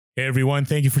Hey everyone,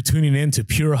 thank you for tuning in to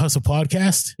Pure Hustle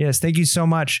Podcast. Yes, thank you so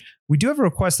much. We do have a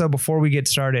request though before we get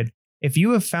started. If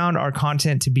you have found our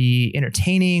content to be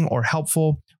entertaining or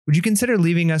helpful, would you consider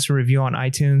leaving us a review on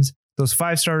iTunes? Those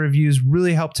 5-star reviews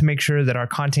really help to make sure that our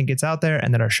content gets out there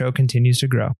and that our show continues to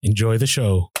grow. Enjoy the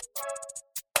show.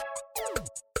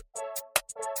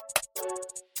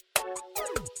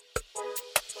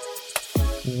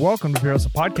 Welcome to Pure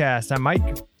Hustle Podcast. I'm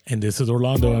Mike. And this is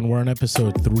Orlando, and we're on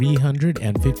episode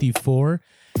 354,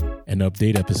 an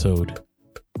update episode.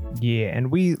 Yeah, and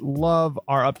we love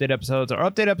our update episodes. Our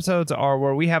update episodes are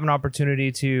where we have an opportunity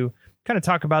to kind of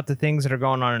talk about the things that are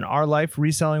going on in our life,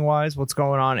 reselling wise, what's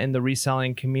going on in the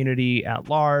reselling community at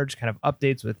large, kind of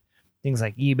updates with things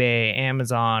like eBay,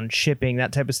 Amazon, shipping,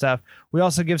 that type of stuff. We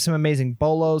also give some amazing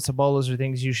bolos. So bolos are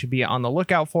things you should be on the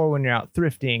lookout for when you're out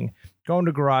thrifting, going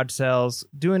to garage sales,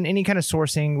 doing any kind of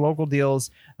sourcing, local deals,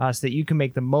 so that you can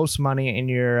make the most money in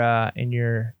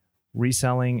your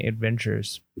reselling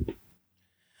adventures.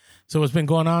 So what's been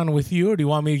going on with you, or do you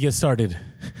want me to get started?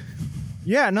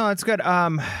 Yeah, no, that's good.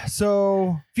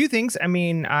 So a few things. I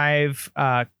mean, I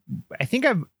think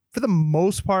I've, for the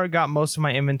most part, got most of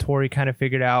my inventory kind of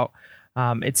figured out.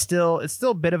 It's still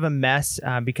a bit of a mess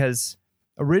because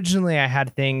originally I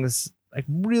had things like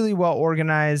really well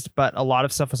organized, but a lot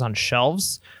of stuff was on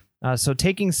shelves. So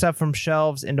taking stuff from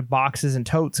shelves into boxes and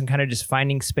totes and kind of just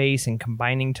finding space and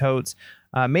combining totes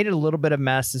made it a little bit of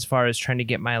mess as far as trying to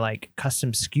get my like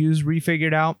custom SKUs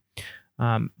refigured out.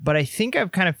 But I think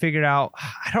I've kind of figured out,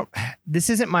 this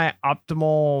isn't my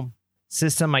optimal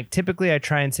system. Like typically I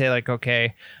try and say like,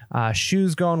 okay,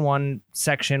 shoes go in one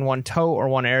section, one tote or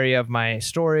one area of my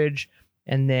storage,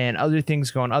 and then other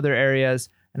things go in other areas.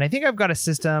 And I think I've got a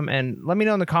system, and let me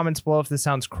know in the comments below if this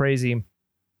sounds crazy.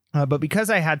 But because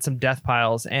I had some death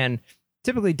piles, and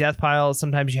typically death piles,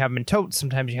 sometimes you have them in totes,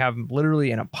 sometimes you have them literally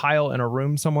in a pile in a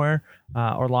room somewhere.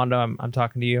 Orlando, I'm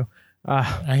talking to you.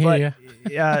 I hear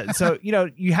you. So,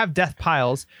 you have death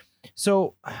piles.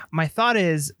 So my thought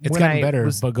is, it's gotten better,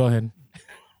 but go ahead.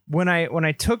 When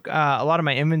I took a lot of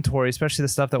my inventory, especially the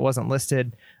stuff that wasn't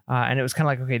listed, and it was kind of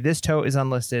like, okay, this tote is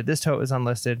unlisted, this tote is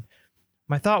unlisted.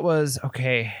 My thought was,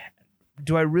 okay,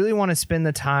 do I really want to spend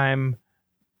the time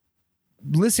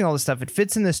listing all this stuff? It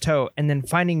fits in this tote, and then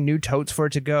finding new totes for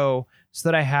it to go so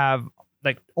that I have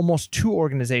like almost 2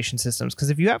 organization systems. Because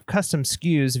if you have custom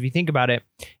SKUs, if you think about it,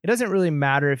 it doesn't really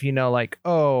matter if you know like,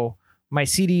 oh, my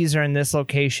CDs are in this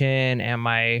location and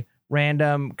my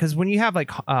random, because when you have like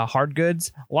hard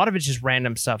goods, a lot of it's just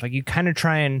random stuff. Like you kind of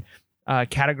try and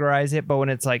categorize it, but when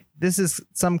it's like this is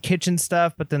some kitchen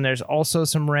stuff, but then there's also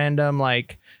some random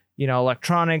like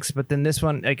electronics, but then this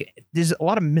one, like there's a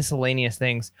lot of miscellaneous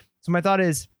things. So my thought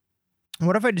is,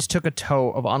 what if I just took a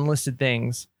tote of unlisted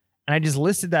things and I just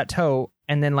listed that tote,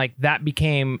 and then like that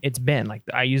became its bin. Like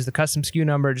I use the custom SKU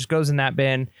number, it just goes in that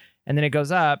bin, and then it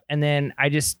goes up, and then I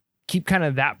just keep kind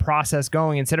of that process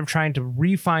going instead of trying to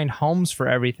refine homes for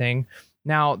everything.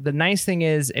 Now, the nice thing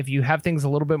is if you have things a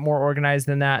little bit more organized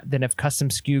than that, then if custom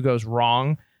SKU goes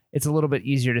wrong, it's a little bit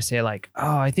easier to say like,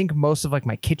 oh, I think most of like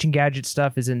my kitchen gadget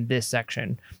stuff is in this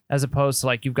section, as opposed to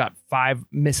like you've got 5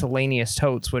 miscellaneous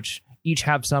totes, which each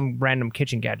have some random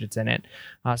kitchen gadgets in it.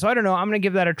 So I don't know. I'm going to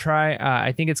give that a try.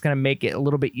 I think it's going to make it a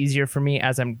little bit easier for me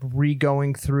as I'm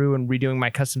going through and redoing my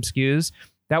custom SKUs.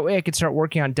 That way I could start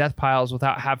working on death piles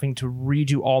without having to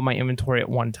redo all my inventory at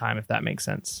one time, if that makes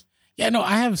sense. Yeah, no,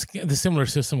 I have the similar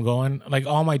system going. Like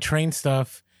all my train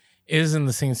stuff is in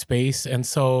the same space. And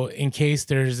so in case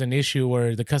there's an issue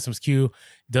where the custom SKU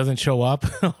doesn't show up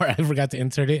or I forgot to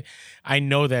insert it, I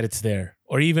know that it's there.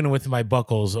 Or even with my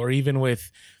buckles, or even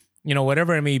with,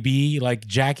 whatever it may be, like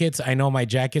jackets. I know my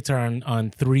jackets are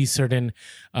on 3 certain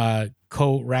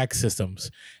coat rack systems.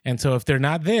 And so if they're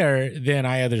not there, then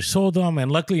I either sold them.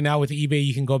 And luckily now with eBay,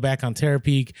 you can go back on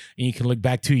Terapeak and you can look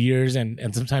back 2 years, and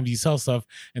sometimes you sell stuff.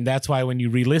 And that's why when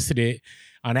you relisted it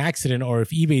on accident, or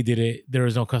if eBay did it, there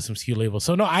was no custom SKU label.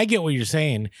 So no, I get what you're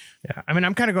saying. Yeah. I mean,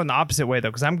 I'm kind of going the opposite way though,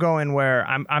 because I'm going where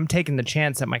I'm taking the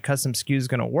chance that my custom SKU is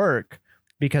going to work,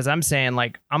 because I'm saying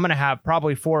like, I'm going to have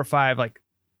probably 4 or 5, like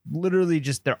literally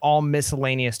just, they're all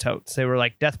miscellaneous totes. They were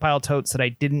like death pile totes that I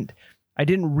didn't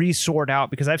resort out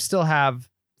because I still have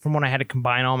from when I had to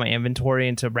combine all my inventory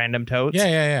into random totes.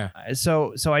 Yeah.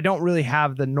 So I don't really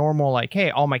have the normal, like,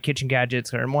 hey, all my kitchen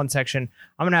gadgets are in one section.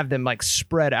 I'm going to have them like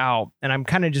spread out. And I'm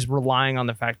kind of just relying on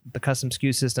the fact that the custom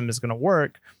SKU system is going to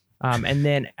work. And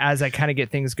then as I kind of get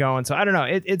things going. So I don't know,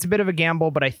 it's a bit of a gamble,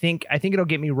 but I think it'll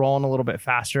get me rolling a little bit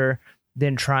faster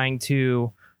than trying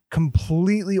to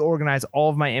completely organize all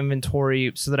of my inventory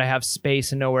so that I have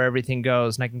space and know where everything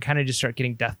goes, and I can kind of just start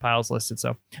getting death piles listed.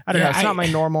 So I don't know. It's not my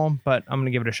normal, but I'm going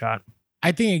to give it a shot.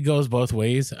 I think it goes both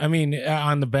ways. I mean,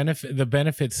 on the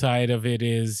benefit side of it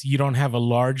is you don't have a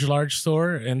large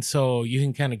store, and so you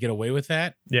can kind of get away with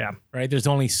that. Yeah. Right. There's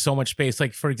only so much space.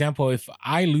 Like, for example, if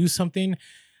I lose something,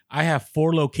 I have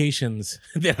 4 locations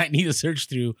that I need to search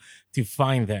through to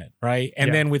find that. Right.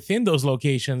 And then within those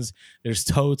locations, there's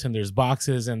totes and there's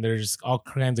boxes and there's all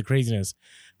kinds of craziness.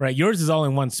 Right. Yours is all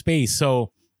in one space.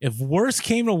 So if worst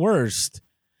came to worst,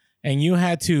 and you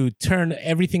had to turn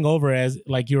everything over as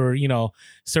like you're,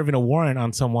 serving a warrant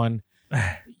on someone,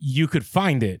 you could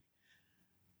find it.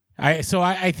 I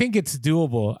think it's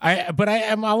doable. But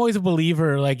I'm always a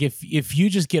believer, like if you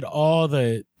just get all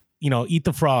the, eat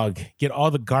the frog, get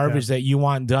all the garbage that you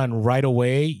want done right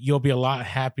away, you'll be a lot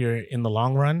happier in the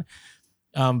long run.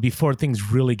 Before things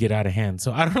really get out of hand.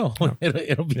 So I don't know.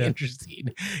 It'll be interesting.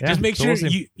 Just make sure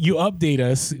you update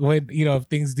us when, if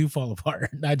things do fall apart,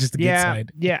 not just the good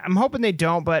side. Yeah. I'm hoping they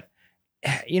don't, but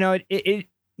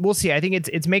we'll see. I think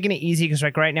it's making it easy because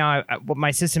like right now,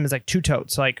 my system is like 2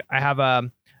 totes. Like I have a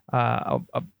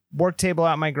work table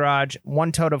out in my garage,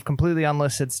 1 tote of completely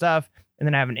unlisted stuff. And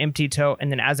then I have an empty tote.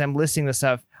 And then as I'm listing the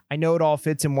stuff, I know it all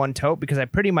fits in 1 tote because I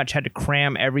pretty much had to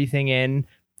cram everything in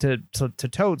to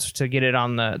totes to get it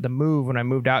on the move when I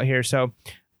moved out here. So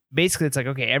basically it's like,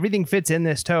 okay, everything fits in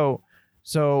this tote.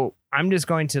 So I'm just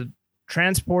going to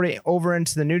transport it over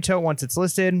into the new tote once it's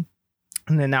listed.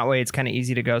 And then that way it's kind of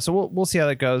easy to go. So we'll see how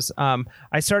that goes.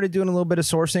 I started doing a little bit of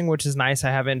sourcing, which is nice.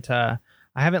 I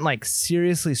haven't like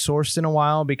seriously sourced in a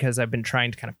while because I've been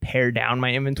trying to kind of pare down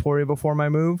my inventory before my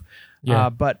move. Yeah.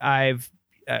 But I've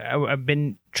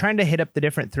been trying to hit up the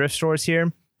different thrift stores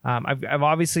here. I've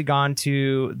obviously gone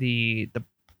to the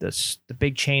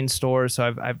big chain stores, so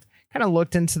I've kind of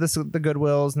looked into the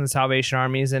Goodwills and the Salvation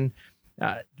Armies, and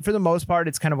for the most part,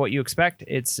 it's kind of what you expect.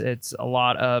 It's a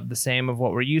lot of the same of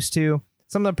what we're used to.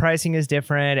 Some of the pricing is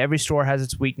different. Every store has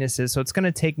its weaknesses, so it's going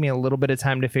to take me a little bit of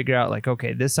time to figure out, like,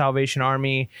 okay, this Salvation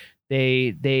Army,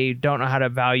 they don't know how to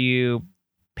value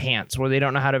pants, or they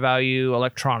don't know how to value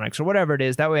electronics, or whatever it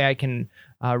is. That way, I can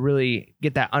really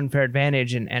get that unfair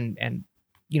advantage and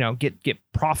get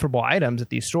profitable items at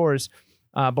these stores.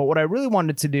 But what I really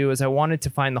wanted to do is I wanted to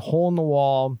find the hole in the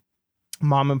wall,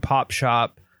 mom and pop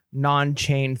shop,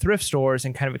 non-chain thrift stores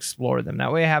and kind of explore them.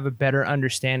 That way I have a better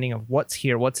understanding of what's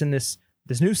here, what's in this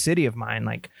new city of mine.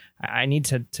 Like I need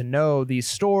to know these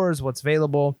stores, what's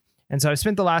available. And so I've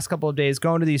spent the last couple of days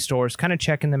going to these stores, kind of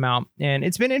checking them out. And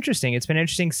it's been interesting. It's been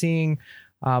interesting seeing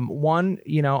a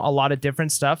lot of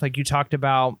different stuff. Like you talked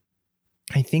about,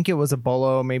 I think it was a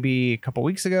Bolo maybe a couple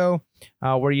weeks ago,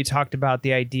 where you talked about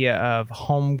the idea of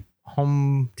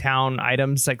hometown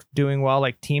items like doing well,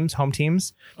 like home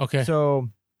teams. Okay. So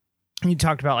you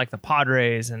talked about like the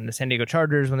Padres and the San Diego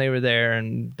Chargers when they were there,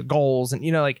 and the Goals, and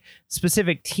like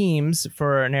specific teams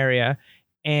for an area.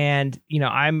 And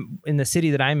I'm in the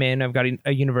city that I'm in. I've got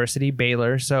a university,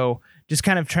 Baylor. So just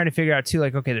kind of trying to figure out too,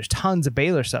 like, okay, there's tons of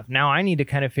Baylor stuff. Now I need to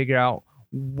kind of figure out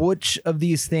which of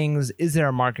these things is there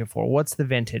a market for? What's the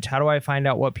vintage? How do I find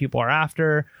out what people are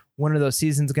after? When are those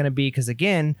seasons going to be? Because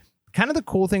again, kind of the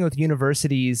cool thing with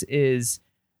universities is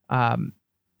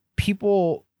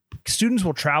students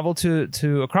will travel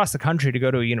to across the country to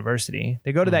go to a university.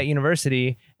 They go to that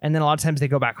university, and then a lot of times they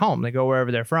go back home. They go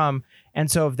wherever they're from.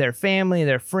 And so if their family,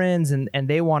 their friends, and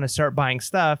they want to start buying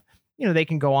stuff, they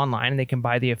can go online and they can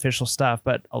buy the official stuff.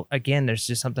 But again, there's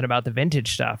just something about the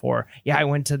vintage stuff. Or, I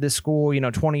went to this school,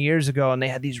 20 years ago, and they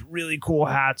had these really cool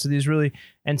hats.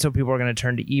 And so people are going to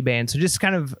turn to eBay. And so just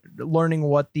kind of learning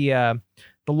what the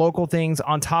local things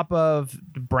on top of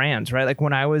the brands, right? Like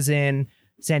when I was in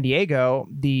San Diego,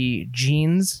 the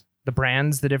jeans,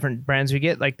 the different brands we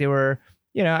get, like they were,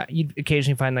 you'd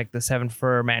occasionally find like the 7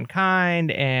 for Mankind,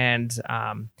 and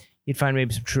you'd find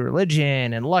maybe some True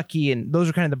Religion and Lucky, and those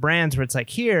are kind of the brands where it's like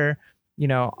here,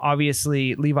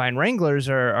 obviously Levi and Wranglers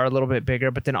are a little bit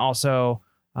bigger, but then also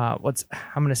I'm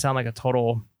going to sound like a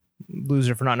total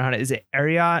loser for not knowing it. Is it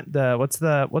Ariat? What's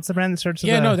the brand that starts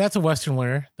with no, that's a Western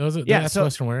wear. That's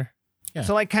Western wear. Yeah.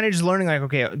 So like kind of just learning like,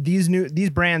 okay, these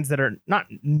brands that are not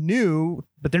new,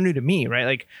 but they're new to me, right?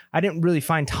 Like I didn't really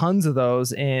find tons of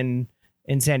those in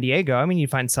San Diego. I mean, you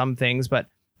find some things, but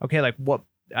okay, like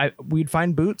we'd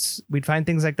find boots, we'd find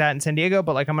things like that in San Diego,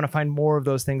 but like I'm going to find more of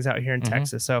those things out here in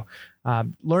Texas. So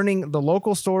learning the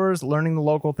local stores, learning the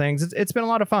local things, it's been a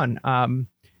lot of fun.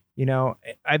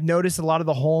 I've noticed a lot of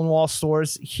the hole in wall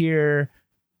stores here,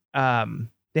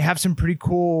 they have some pretty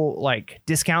cool like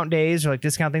discount days or like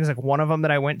discount things. Like one of them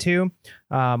that I went to,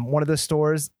 one of the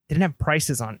stores didn't have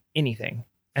prices on anything.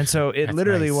 And so it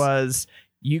literally was,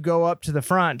 you go up to the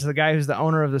front to the guy who's the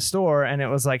owner of the store, and it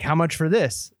was like, how much for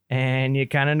this? and you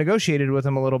kind of negotiated with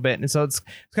them a little bit. And so it's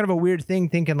kind of a weird thing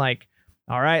thinking like,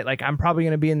 all right, like I'm probably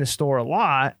going to be in the store a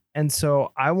lot. And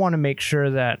so I want to make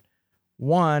sure that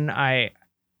one,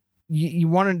 you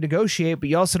want to negotiate, but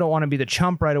you also don't want to be the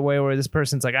chump right away where this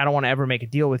person's like, I don't want to ever make a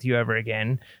deal with you ever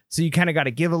again. So you kind of got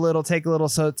to give a little, take a little.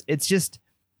 So it's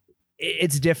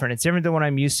different. It's different than what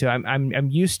I'm used to. I'm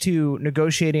used to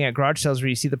negotiating at garage sales where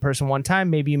you see the person one time,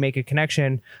 maybe you make a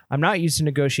connection. I'm not used to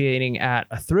negotiating at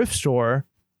a thrift store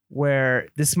where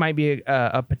this might be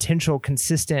a potential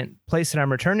consistent place that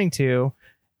I'm returning to,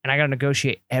 and I got to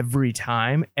negotiate every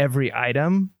time, every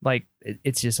item. Like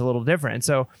it's just a little different.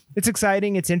 So it's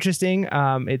exciting. It's interesting.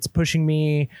 It's pushing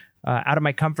me out of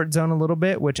my comfort zone a little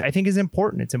bit, which I think is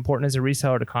important. It's important as a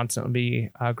reseller to constantly be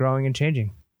growing and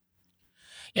changing.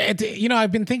 Yeah,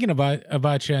 I've been thinking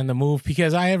about you and the move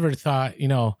because I ever thought,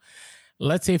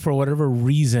 let's say for whatever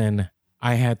reason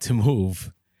I had to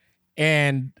move,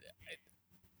 and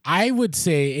I would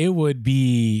say it would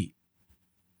be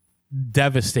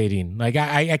devastating. Like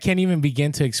I can't even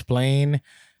begin to explain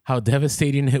how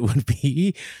devastating it would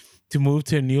be to move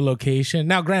to a new location.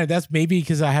 Now, granted, that's maybe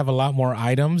because I have a lot more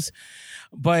items,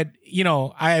 but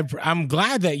I'm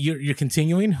glad that you're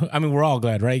continuing. I mean, we're all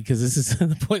glad, right? Because this is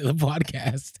the point of the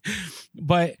podcast.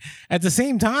 But at the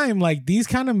same time, like these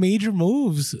kind of major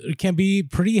moves can be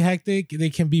pretty hectic. They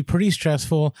can be pretty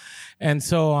stressful, and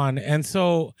so on. And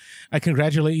so I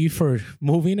congratulate you for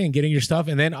moving and getting your stuff,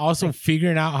 and then also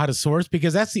figuring out how to source,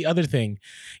 because that's the other thing.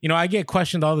 I get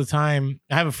questioned all the time.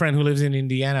 I have a friend who lives in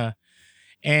Indiana,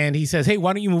 and he says, "Hey,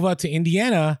 why don't you move out to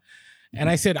Indiana?" And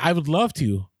I said, I would love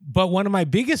to. But one of my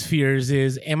biggest fears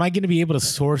is, am I going to be able to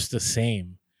source the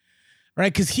same?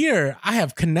 Right? Because here I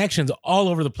have connections all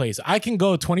over the place. I can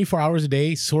go 24 hours a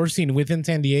day sourcing within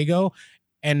San Diego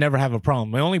and never have a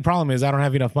problem. My only problem is I don't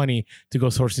have enough money to go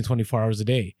sourcing 24 hours a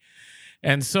day.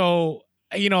 And so,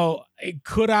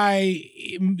 could I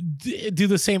do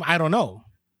the same? I don't know.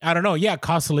 Yeah,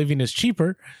 cost of living is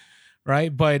cheaper,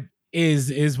 right? But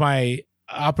is my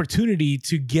opportunity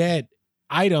to get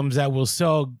items that will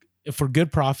sell for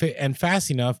good profit and fast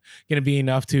enough going to be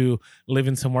enough to live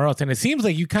in somewhere else? And it seems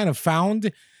like you kind of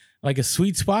found like a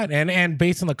sweet spot, and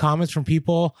based on the comments from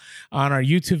people on our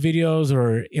YouTube videos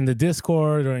or in the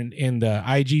Discord or in the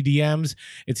IG DMs,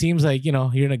 it seems like,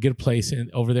 you're in a good place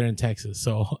over there in Texas.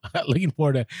 So looking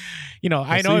forward to,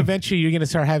 I know eventually you're going to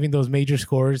start having those major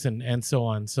scores and so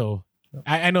on. So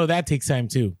I know that takes time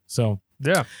too. So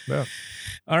yeah.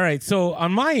 All right. So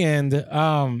on my end,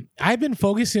 I've been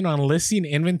focusing on listing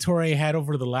inventory I had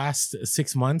over the last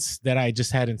 6 months that I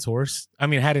just hadn't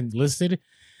listed.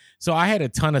 So I had a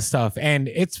ton of stuff, and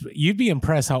you'd be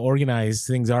impressed how organized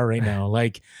things are right now.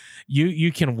 Like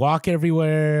you can walk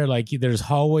everywhere. Like there's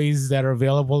hallways that are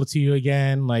available to you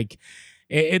again. Like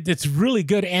it's really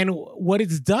good. And what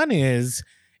it's done is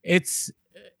it's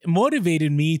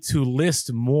motivated me to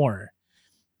list more.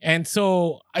 And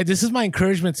so this is my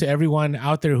encouragement to everyone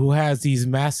out there who has these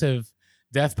massive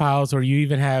death piles, or you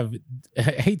even have, I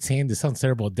hate saying this, sounds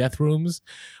terrible, death rooms,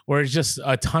 where it's just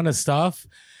a ton of stuff.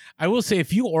 I will say,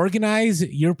 if you organize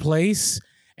your place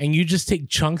and you just take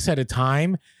chunks at a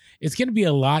time, it's going to be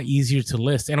a lot easier to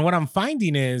list. And what I'm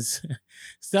finding is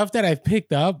stuff that I've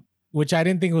picked up, which I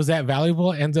didn't think was that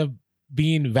valuable, ends up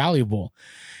being valuable.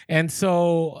 And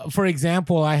so, for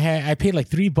example, I paid like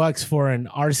 $3 for an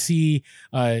RC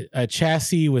a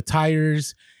chassis with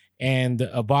tires and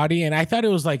a body, and I thought it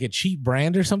was like a cheap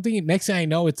brand or something. Next thing I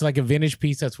know, it's like a vintage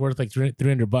piece that's worth like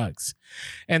 $300.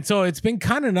 And so it's been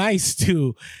kind of nice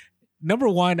to, number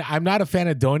one, I'm not a fan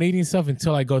of donating stuff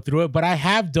until I go through it, but I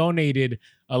have donated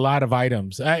a lot of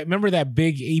items. I remember that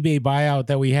big eBay buyout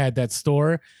that we had, that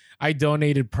store. I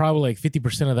donated probably like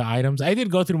 50% of the items. I did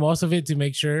go through most of it to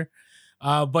make sure.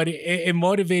 But it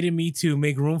motivated me to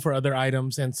make room for other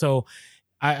items. And so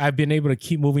I've been able to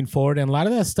keep moving forward. And a lot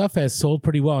of that stuff has sold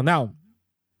pretty well. Now,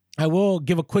 I will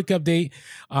give a quick update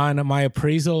on my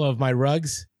appraisal of my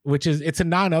rugs, it's a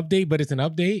non-update, but it's an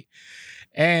update.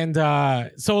 And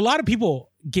so a lot of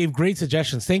people gave great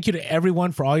suggestions. Thank you to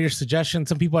everyone for all your suggestions.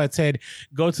 Some people had said,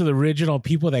 go to the original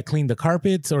people that cleaned the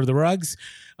carpets or the rugs.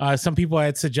 Some people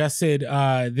had suggested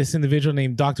this individual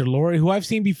named Dr. Lori, who I've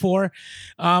seen before.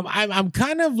 I'm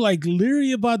kind of like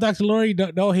leery about Dr. Lori.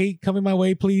 No hate coming my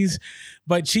way, please.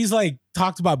 But she's like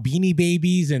talked about Beanie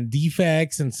Babies and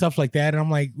defects and stuff like that. And I'm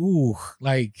like, ooh,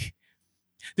 like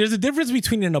there's a difference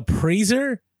between an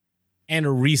appraiser and a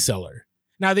reseller.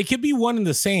 Now, they could be one and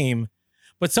the same,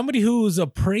 but somebody who's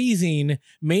appraising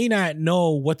may not know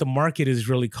what the market is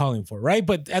really calling for, right?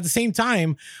 But at the same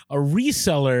time, a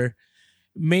reseller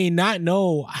may not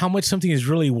know how much something is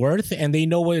really worth, and they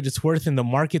know what it's worth in the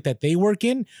market that they work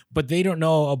in, but they don't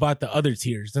know about the other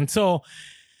tiers. And so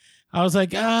I was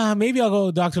like, maybe I'll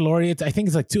go Dr. Lori. I think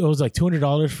it was like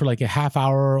 $200 for like a half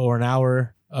hour or an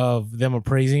hour of them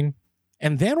appraising.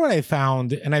 And then what I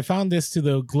found, and I found this to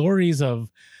the glories of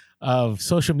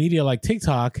social media like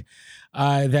TikTok,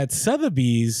 that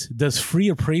Sotheby's does free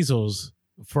appraisals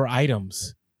for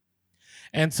items.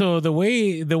 And so the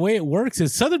way it works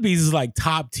is Sotheby's is like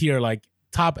top tier, like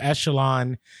top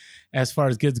echelon as far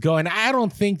as goods go. And I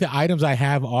don't think the items I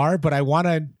have are, but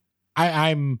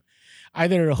I'm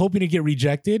either hoping to get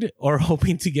rejected or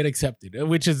hoping to get accepted,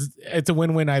 it's a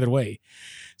win-win either way.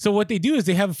 So what they do is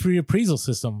they have a free appraisal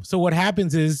system. So what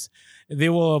happens is they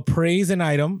will appraise an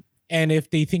item, and if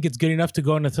they think it's good enough to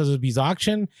go into Sotheby's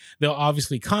auction, they'll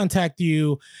obviously contact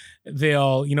you.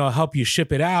 They'll, help you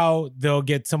ship it out. They'll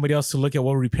get somebody else to look at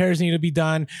what repairs need to be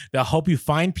done. They'll help you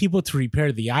find people to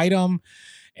repair the item,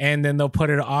 and then they'll put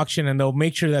it at auction, and they'll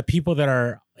make sure that people that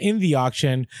are in the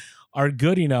auction are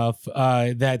good enough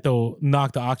that they'll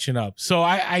knock the auction up. So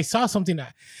I saw something.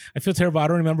 I feel terrible. I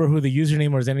don't remember who the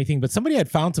username was anything, but somebody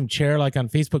had found some chair like on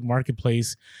Facebook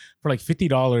Marketplace for like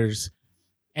 $50.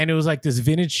 And it was like this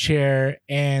vintage chair,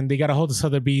 and they got a hold of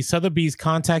Sotheby's. Sotheby's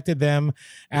contacted them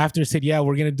after, said, yeah,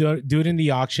 we're going to do it in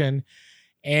the auction.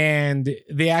 And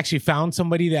they actually found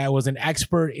somebody that was an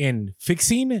expert in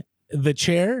fixing the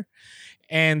chair.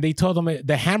 And they told them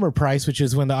the hammer price, which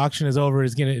is when the auction is over,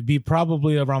 is going to be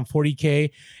probably around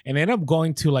 $40K, and ended up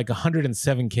going to like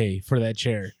 $107K for that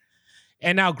chair.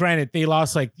 And now, granted, they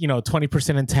lost like,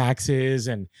 20% in taxes,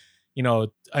 and,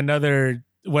 another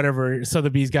whatever,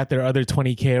 Sotheby's got their other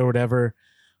 20K or whatever,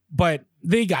 but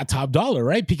they got top dollar,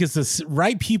 right? Because the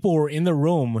right people were in the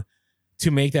room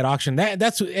to make that auction.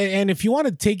 And if you want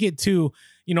to take it to,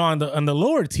 on the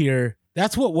lower tier,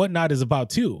 that's what Whatnot is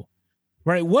about too,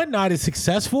 right? Whatnot is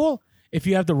successful if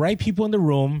you have the right people in the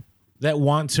room that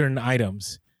want certain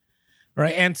items,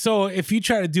 right? And so if you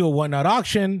try to do a Whatnot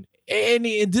auction, and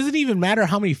it doesn't even matter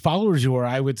how many followers you are,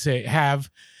 I would say, have,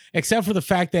 except for the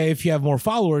fact that if you have more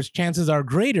followers, chances are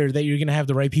greater that you're going to have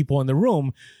the right people in the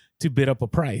room to bid up a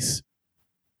price.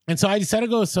 And so I decided to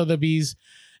go with Sotheby's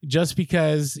just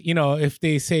because, if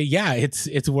they say, yeah,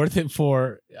 it's worth it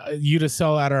for you to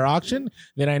sell at our auction,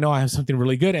 then I know I have something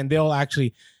really good, and they'll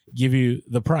actually give you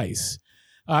the price.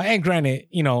 And granted,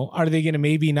 are they going to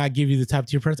maybe not give you the top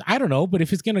tier price? I don't know. But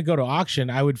if it's going to go to auction,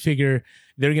 I would figure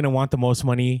they're going to want the most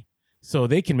money so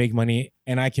they can make money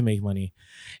and I can make money.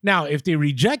 Now, if they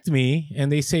reject me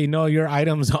and they say, no, your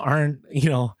items aren't,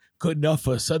 good enough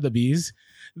for Sotheby's,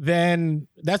 then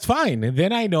that's fine.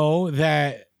 Then I know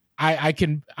that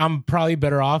I'm probably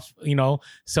better off,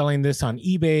 selling this on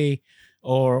eBay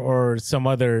or some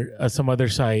other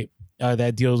site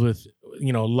that deals with,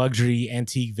 luxury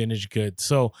antique vintage goods.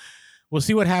 So we'll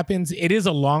see what happens. It is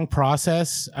a long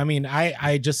process. I mean,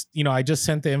 I just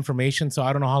sent the information, so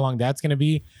I don't know how long that's going to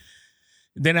be.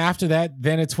 Then after that,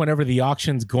 then it's whenever the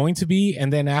auction's going to be.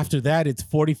 And then after that, it's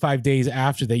 45 days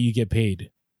after that you get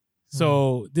paid.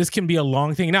 So this can be a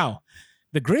long thing. Now,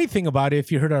 the great thing about it,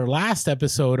 if you heard our last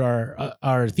episode, our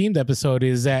themed episode,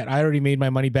 is that I already made my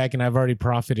money back and I've already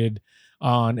profited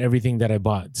on everything that I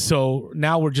bought. So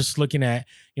now we're just looking at,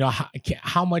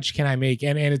 how much can I make?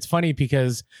 And it's funny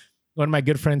because one of my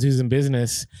good friends who's in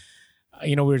business,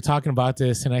 we were talking about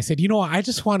this, and I said, I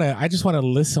just want to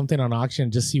list something on auction,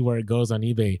 just see where it goes on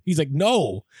eBay. He's like,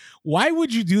 no, why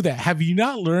would you do that? Have you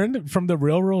not learned from the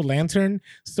railroad lantern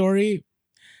story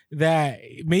that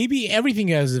maybe everything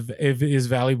is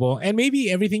valuable, and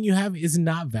maybe everything you have is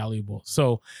not valuable?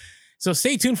 So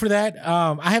stay tuned for that.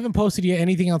 I haven't posted yet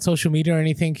anything on social media or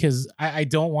anything because I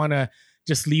don't want to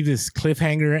just leave this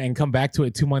cliffhanger and come back to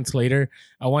it 2 months later.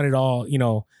 I want it all,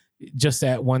 just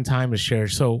at one time to share.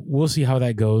 So we'll see how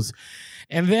that goes.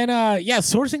 And then,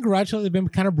 sourcing garage sales have been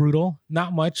kind of brutal.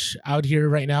 Not much out here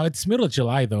right now. It's middle of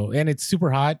July though, and it's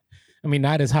super hot. I mean,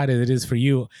 not as hot as it is for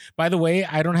you. By the way,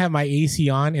 I don't have my AC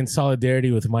on in solidarity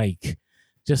with Mike,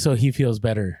 just so he feels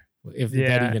better, if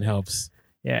that even helps.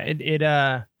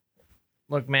 Yeah,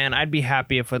 look, man, I'd be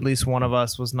happy if at least one of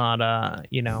us was not,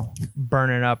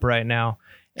 burning up right now.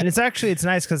 And it's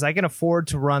nice because I can afford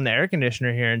to run the air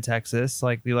conditioner here in Texas.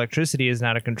 Like, the electricity is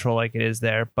not a control like it is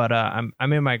there, but I'm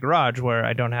in my garage where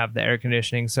I don't have the air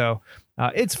conditioning, so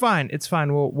it's fine. It's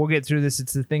fine. We'll get through this.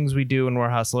 It's the things we do when we're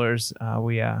hustlers.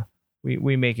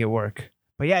 We make it work.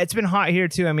 But yeah, it's been hot here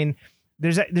too. I mean,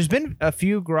 there's been a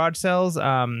few garage sales.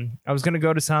 I was gonna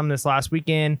go to some this last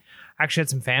weekend. I actually had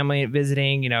some family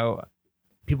visiting.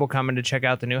 People coming to check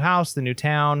out the new house, the new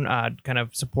town, kind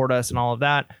of support us and all of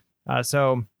that.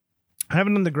 So I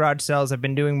haven't done the garage sales. I've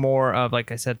been doing more of,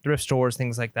 like I said, thrift stores,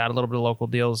 things like that, a little bit of local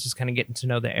deals, just kind of getting to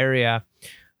know the area.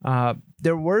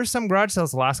 There were some garage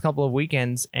sales the last couple of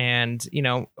weekends, and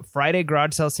Friday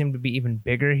garage sales seem to be even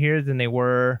bigger here than they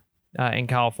were in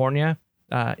California.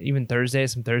 Even Thursday,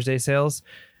 some Thursday sales.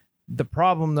 The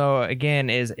problem, though, again,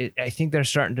 is I think they're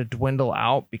starting to dwindle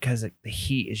out because the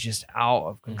heat is just out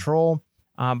of control.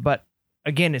 But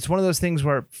again, it's one of those things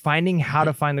where finding how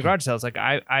to find the garage sales. Like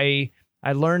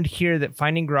I learned here that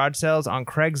finding garage sales on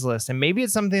Craigslist, and maybe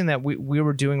it's something that we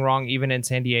were doing wrong even in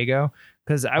San Diego,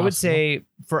 because I would say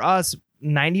for us,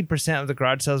 90% of the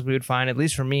garage sales we would find, at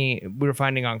least for me, we were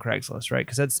finding on Craigslist, right?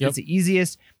 Because it's the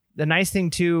easiest. The nice thing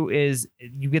too is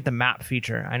you get the map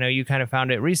feature. I know you kind of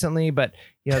found it recently, but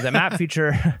the map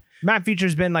feature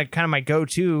has been like kind of my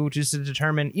go-to just to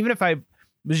determine, even if I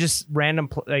was just random,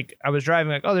 like I was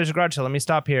driving, like, oh, there's a garage sale, let me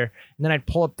stop here, and then I'd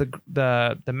pull up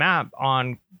the map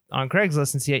on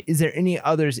Craigslist and see, is there any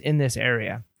others in this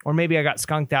area? Or maybe I got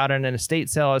skunked out in an estate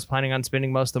sale I was planning on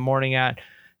spending most of the morning at.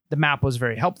 The map was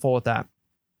very helpful with that.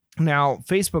 Now,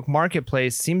 Facebook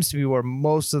Marketplace seems to be where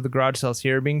most of the garage sales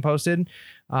here are being posted.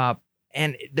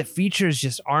 And the features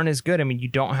just aren't as good. I mean, you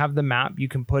don't have the map. You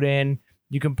can put in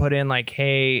like,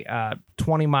 hey,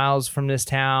 20 miles from this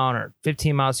town or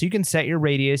 15 miles. So you can set your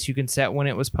radius. You can set when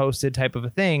it was posted, type of a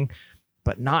thing.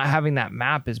 But not having that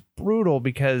map is brutal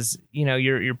because,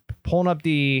 you're pulling up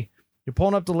the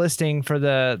listing for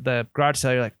the garage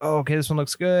sale. You're like, oh, okay, this one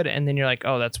looks good. And then you're like,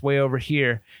 oh, that's way over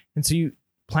here. And so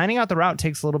planning out the route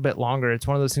takes a little bit longer. It's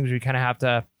one of those things where you kind of have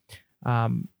to,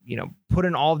 put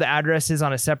in all of the addresses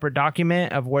on a separate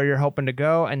document of where you're hoping to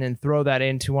go, and then throw that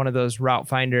into one of those route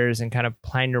finders and kind of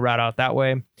plan your route out that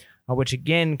way, which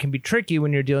again can be tricky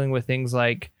when you're dealing with things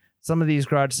like some of these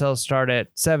garage sales start at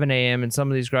 7 a.m. and some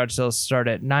of these garage sales start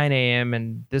at 9 a.m.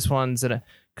 and this one's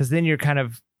because then you're kind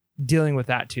of dealing with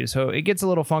that too. So it gets a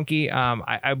little funky.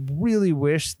 I really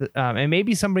wish that, and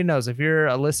maybe somebody knows, if you're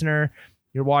a listener,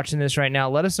 you're watching this right now,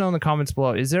 let us know in the comments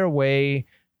below. Is there a way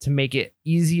to make it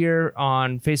easier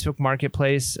on Facebook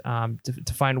Marketplace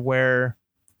to find where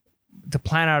to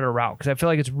plan out a route? Because I feel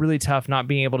like it's really tough not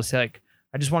being able to say, like,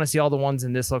 I just want to see all the ones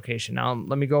in this location. Now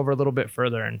let me go over a little bit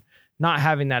further, and not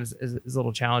having that is a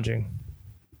little challenging.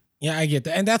 Yeah, I get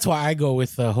that. And that's why I go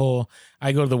with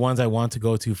I go to the ones I want to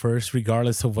go to first,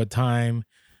 regardless of what time.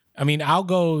 I mean, I'll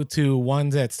go to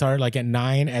ones that start like at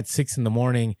 9, at 6 in the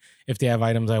morning if they have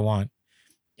items I want.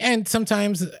 And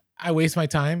sometimes I waste my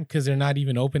time because they're not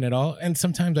even open at all. And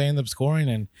sometimes I end up scoring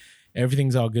and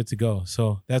everything's all good to go.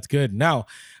 So that's good. Now,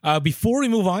 before we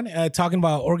move on, talking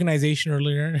about organization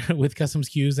earlier with custom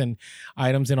SKUs and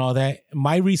items and all that,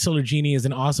 My Reseller Genie is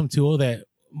an awesome tool that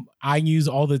I use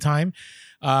all the time.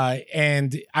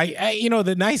 And I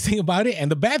the nice thing about it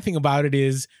and the bad thing about it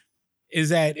is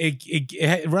that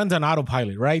it runs on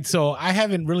autopilot, right? So I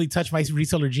haven't really touched My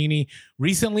Reseller Genie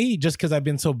recently just because I've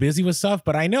been so busy with stuff.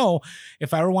 But I know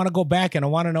if I ever want to go back and I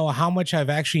want to know how much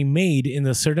I've actually made in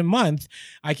a certain month,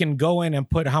 I can go in and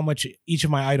put how much each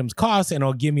of my items cost, and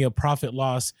it'll give me a profit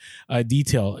loss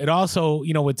detail. It also,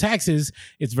 with taxes,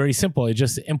 it's very simple. It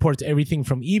just imports everything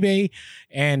from eBay,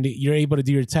 and you're able to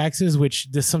do your taxes, which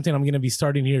is something I'm going to be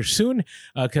starting here soon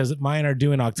because mine are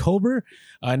due in October.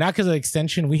 Not because of the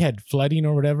extension. We had flooding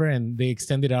or whatever, and they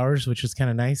extended ours, which was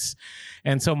kind of nice.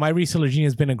 And so My Reseller Genie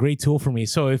has been a great tool for me.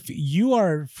 So if you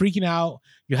are freaking out,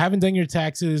 you haven't done your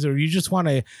taxes, or you just want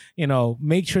to,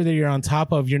 make sure that you're on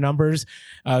top of your numbers,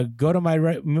 go to My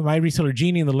Reseller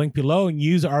Genie in the link below and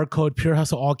use our code Pure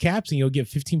Hustle, all caps, and you'll get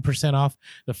 15% off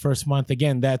the first month.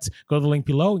 Again, go to the link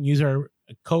below and use our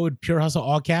code Pure Hustle,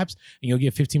 all caps, and you'll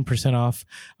get 15% off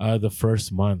the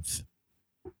first month.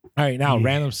 All right, now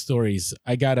random stories.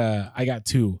 I got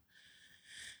two.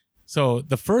 So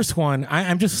the first one,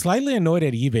 I'm just slightly annoyed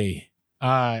at eBay.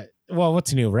 Well,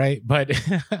 what's new, right? But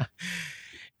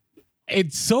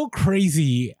it's so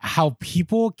crazy how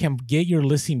people can get your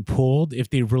listing pulled if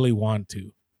they really want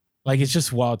to. Like, it's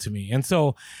just wild to me. And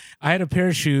so I had a pair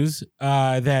of shoes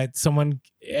that someone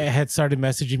had started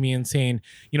messaging me and saying,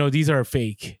 these are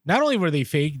fake. Not only were they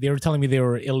fake, they were telling me they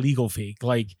were illegal fake.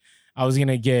 Like, I was going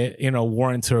to get,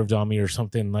 warrant served on me or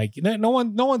something. Like, no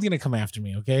one's going to come after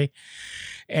me. Okay.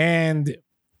 And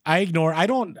I ignore,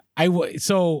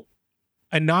 so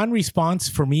a non-response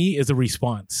for me is a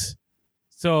response.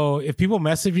 So if people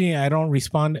message me, I don't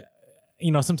respond.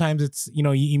 Sometimes it's, you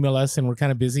email us and we're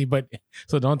kind of busy, but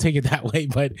so don't take it that way.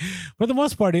 But for the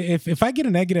most part, if I get a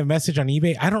negative message on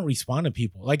eBay, I don't respond to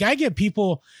people. Like, I get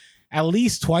people at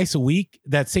least twice a week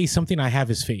that say something I have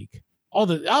is fake all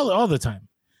the time.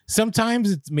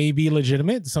 Sometimes it may be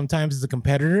legitimate. Sometimes it's a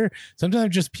competitor.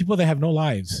 Sometimes just people that have no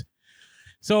lives.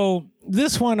 So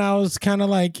this one, I was kind of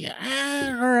like,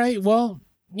 all right, well,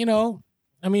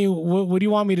 I mean, what do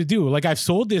you want me to do? Like, I've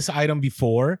sold this item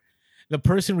before. The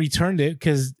person returned it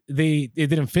because it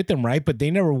didn't fit them right, but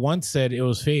they never once said it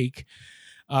was fake.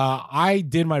 I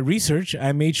did my research.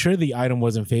 I made sure the item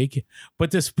wasn't fake,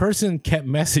 but this person kept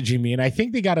messaging me, and I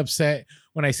think they got upset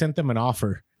when I sent them an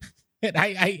offer. And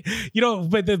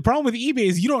but the problem with eBay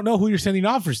is you don't know who you're sending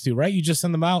offers to, right? You just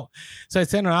send them out. So I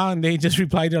sent them out and they just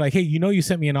replied. They're like, hey, you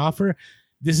sent me an offer.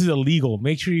 This is illegal.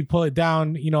 Make sure you pull it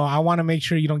down. I want to make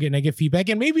sure you don't get negative feedback.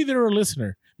 And maybe they were a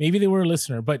listener.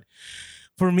 But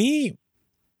for me,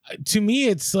 to me,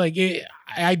 it's like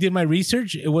I did my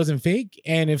research. It wasn't fake.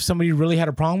 And if somebody really had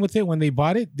a problem with it when they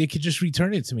bought it, they could just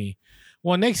return it to me.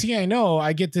 Well, next thing I know,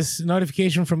 I get this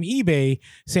notification from eBay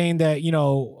saying that,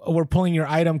 we're pulling your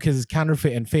item because it's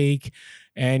counterfeit and fake,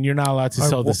 and you're not allowed to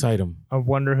sell this item. I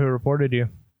wonder who reported you.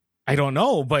 I don't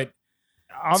know, but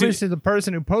obviously the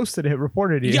person who posted it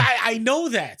reported you. Yeah, I know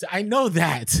that.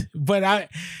 But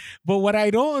what I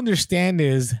don't understand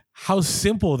is how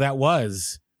simple that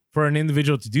was for an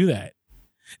individual to do that.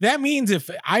 That means if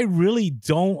I really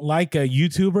don't like a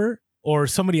YouTuber or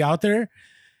somebody out there,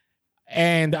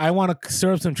 and I want to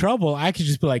stir up some trouble, I could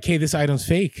just be like, hey, this item's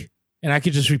fake. And I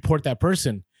could just report that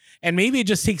person. And maybe it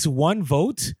just takes one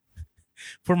vote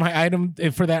for that item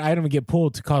to get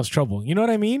pulled to cause trouble. You know what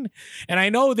I mean? And I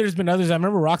know there's been others. I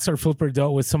remember Rockstar Flipper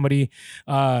dealt with somebody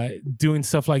doing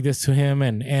stuff like this to him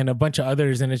and a bunch of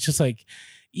others. And it's just like,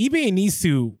 eBay needs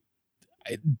to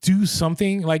do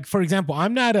something. Like, for example,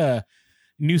 I'm not a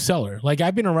new seller. Like,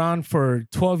 I've been around for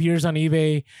 12 years on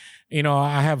eBay.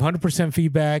 I have 100%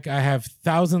 feedback. I have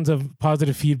thousands of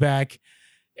positive feedback.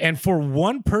 And for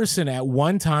one person at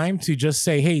one time to just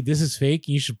say, hey, this is fake,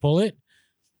 you should pull it.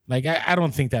 Like, I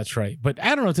don't think that's right. But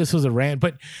I don't know if this was a rant,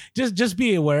 but just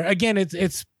be aware. Again,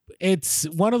 it's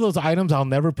one of those items I'll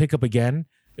never pick up again.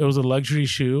 It was a luxury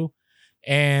shoe.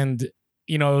 And,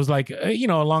 it was like,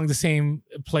 along the same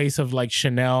place of like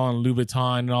Chanel and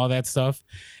Louboutin and all that stuff.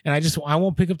 And I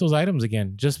won't pick up those items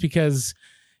again just because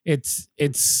it's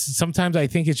sometimes I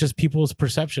think it's just people's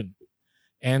perception.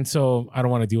 And so I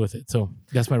don't want to deal with it. So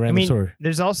that's my random story.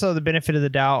 There's also the benefit of the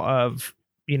doubt of,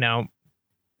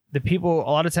 the people,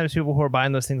 a lot of times people who are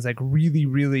buying those things like really,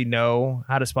 really know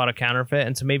how to spot a counterfeit.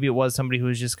 And so maybe it was somebody who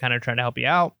was just kind of trying to help you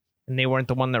out and they weren't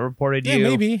the one that reported you. Yeah,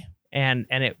 maybe. And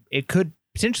it could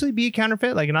potentially be a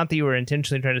counterfeit. Like, not that you were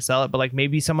intentionally trying to sell it, but like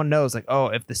maybe someone knows like, oh,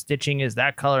 if the stitching is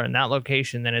that color and that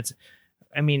location, then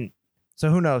so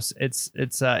who knows?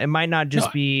 It might not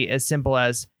just be as simple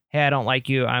as, hey, I don't like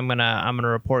you, I'm gonna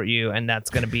report you, and that's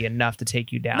gonna be enough to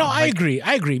take you down. No, I agree.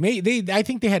 I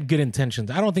think they had good intentions.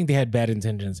 I don't think they had bad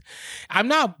intentions. I'm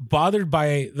not bothered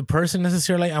by the person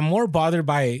necessarily. I'm more bothered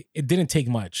by it didn't take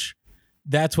much.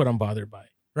 That's what I'm bothered by.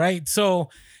 Right. So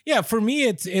yeah, for me,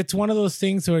 it's one of those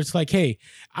things where it's like, hey,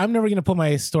 I'm never gonna put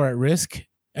my store at risk.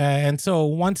 And so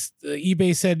once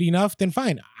eBay said enough, then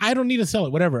fine. I don't need to sell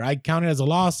it. Whatever. I count it as a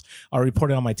loss. I'll report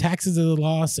it on my taxes as a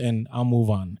loss, and I'll move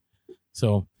on.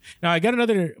 So now I got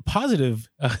another positive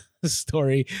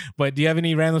story, but do you have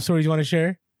any random stories you want to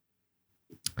share?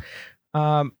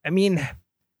 I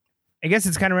guess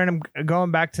it's kind of random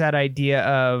going back to that idea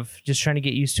of just trying to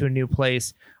get used to a new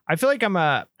place. I feel like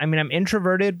I'm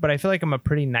introverted, but I feel like I'm a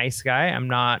pretty nice guy. I'm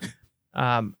not,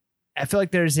 I feel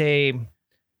like I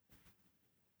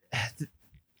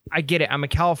get it. I'm a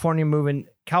Californian moving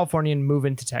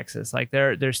to Texas. Like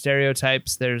there's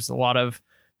stereotypes. There's a lot of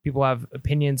people have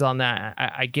opinions on that.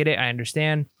 I get it. I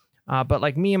understand. But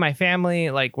like me and my family,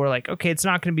 like we're like, okay, it's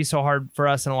not going to be so hard for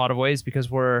us in a lot of ways because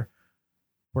we're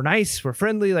nice, we're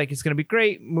friendly. Like it's going to be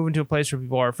great moving to a place where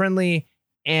people are friendly,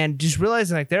 and just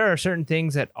realizing like there are certain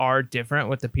things that are different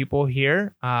with the people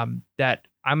here that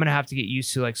I'm going to have to get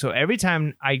used to. Like, so every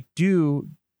time I do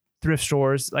thrift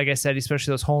stores, like I said,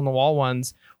 especially those hole in the wall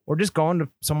ones, or just going to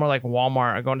somewhere like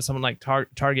Walmart or going to someone like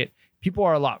Target, people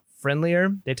are a lot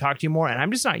friendlier. They talk to you more, and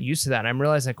I'm just not used to that. And I'm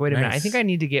realizing like, wait a minute, I think I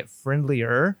need to get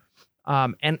friendlier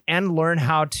and learn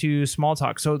how to small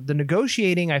talk. So the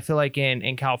negotiating, I feel like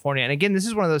in California, and again, this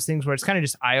is one of those things where it's kind of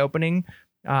just eye opening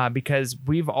because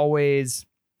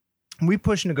we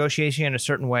push negotiation in a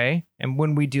certain way. And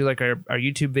when we do like our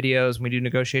YouTube videos, when we do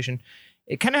negotiation,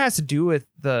 it kind of has to do with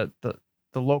the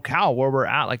locale where we're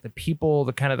at, like the people,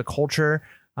 the kind of the culture.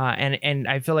 And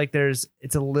I feel like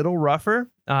it's a little rougher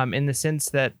in the sense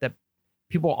that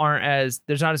people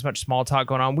there's not as much small talk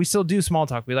going on. We still do small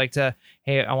talk. We like to,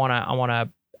 hey, I want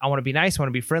to be nice. I want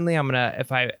to be friendly.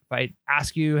 if I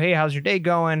ask you, hey, how's your day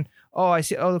going? Oh, I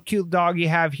see. Oh, cute dog you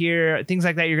have here. Things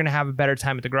like that. You're going to have a better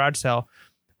time at the garage sale.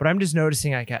 But I'm just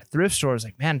noticing like at thrift stores,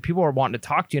 like, man, people are wanting to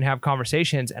talk to you and have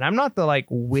conversations. And I'm not the like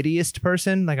wittiest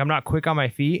person. Like I'm not quick on my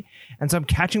feet. And so I'm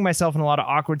catching myself in a lot of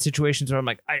awkward situations where I'm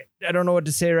like, I don't know what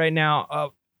to say right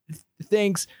now.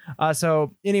 Thanks.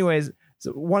 So anyways,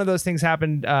 so one of those things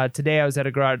happened today. I was at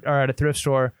a garage or at a thrift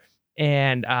store,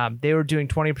 and they were doing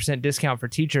 20% discount for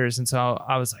teachers. And so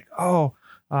I was like,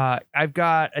 I've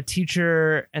got a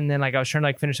teacher. And then like I was trying to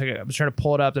like finish, like I was trying to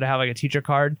pull it up that I have like a teacher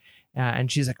card.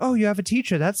 And she's like, oh, you have a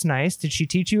teacher. That's nice. Did she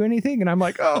teach you anything? And I'm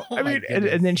like, I mean,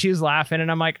 and then she was laughing, and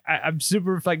I'm like, I'm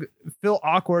super like feel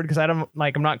awkward because I'm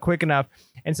not quick enough.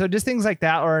 And so just things like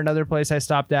that, or another place I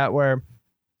stopped at where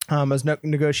I was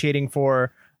negotiating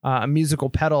for a musical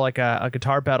pedal, like a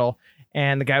guitar pedal.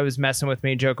 And the guy was messing with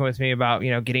me, joking with me about,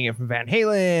 getting it from Van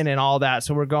Halen and all that.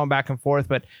 So we're going back and forth.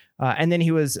 But and then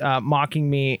he was mocking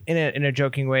me in a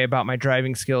joking way about my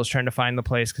driving skills, trying to find the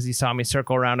place because he saw me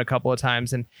circle around a couple of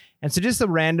times. And so just the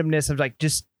randomness of like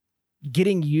just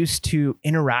getting used to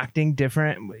interacting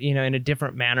different, in a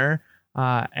different manner.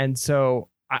 And so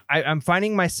I'm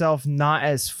finding myself not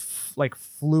as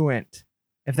fluent,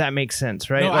 if that makes sense,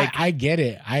 right? No, I get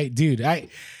it.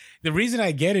 The reason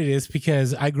I get it is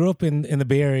because I grew up in the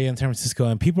Bay Area in San Francisco,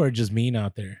 and people are just mean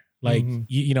out there. Like,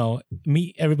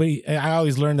 everybody, I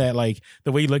always learned that like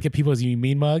the way you look at people is you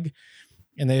mean mug.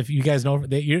 And if you guys know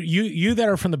that you that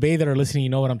are from the Bay that are listening, you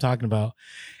know what I'm talking about.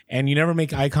 And you never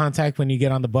make eye contact when you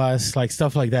get on the bus, like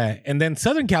stuff like that. And then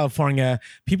Southern California,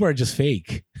 people are just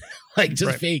fake, like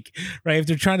just fake, right? If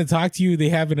they're trying to talk to you, they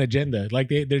have an agenda. Like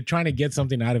they're trying to get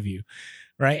something out of you,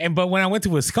 right? But when I went to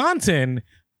Wisconsin,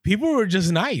 people were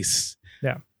just nice.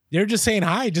 Yeah. They're just saying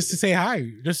hi, just to say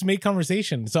hi, just to make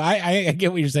conversation. So I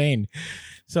get what you're saying.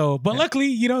 So, but luckily,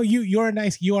 you are a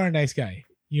nice guy.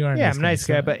 You are a nice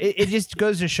guy. But it just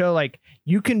goes to show like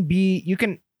you can be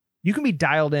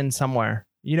dialed in somewhere.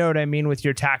 You know what I mean? With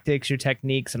your tactics, your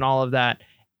techniques, and all of that.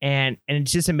 And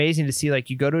it's just amazing to see like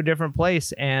you go to a different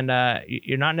place and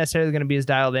you're not necessarily going to be as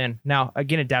dialed in. Now,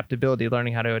 again, adaptability,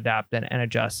 learning how to adapt and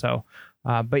adjust. So,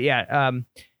 but yeah,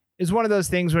 it's one of those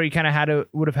things where you kind of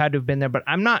would have had to have been there, but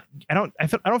I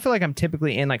don't feel like I'm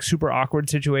typically in like super awkward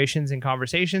situations and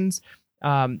conversations.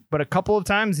 But a couple of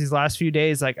times these last few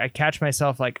days, like I catch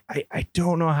myself like, I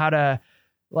don't know how to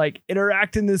like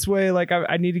interact in this way. Like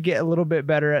I need to get a little bit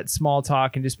better at small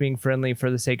talk and just being friendly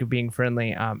for the sake of being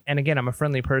friendly. And again, I'm a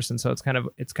friendly person, so it's kind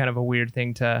of a weird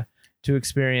thing to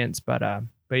experience, but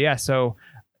yeah, so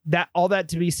that all that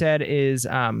to be said is,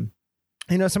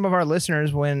 some of our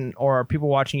listeners or people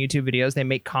watching YouTube videos, they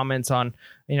make comments on,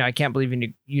 I can't believe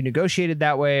you negotiated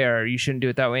that way, or you shouldn't do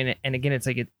it that way. And again, it's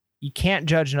like you can't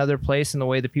judge another place in the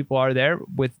way the people are there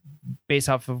based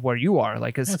off of where you are.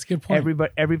 Like, that's a good point.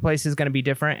 Every place is going to be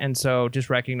different. And so just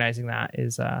recognizing that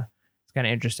is it's kind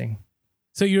of interesting.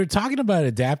 So you're talking about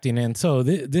adapting. And so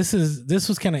this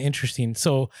was kind of interesting.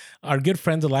 So our good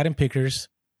friends, the Latin Pickers,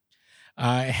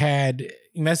 had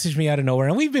messaged me out of nowhere,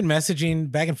 and we've been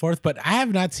messaging back and forth, but I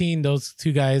have not seen those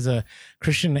two guys,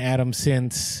 Christian and Adam,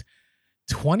 since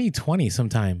 2020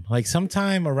 sometime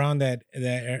around that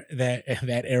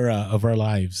era of our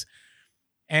lives.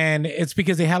 And it's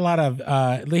because they had a lot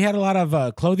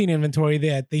of clothing inventory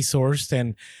that they sourced,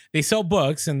 and they sell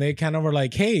books, and they kind of were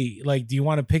like, hey, like, do you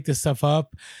want to pick this stuff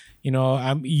up? You're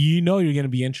going to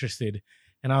be interested.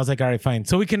 And I was like, all right, fine.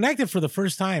 So we connected for the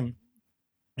first time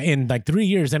in like 3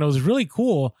 years, and it was really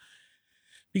cool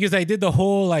because I did the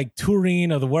whole like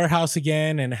touring of the warehouse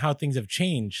again and how things have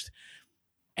changed.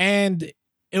 And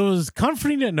it was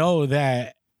comforting to know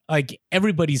that like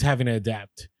everybody's having to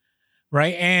adapt,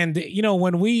 right? And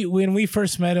when we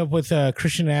first met up with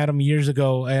Christian and Adam years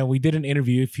ago, and we did an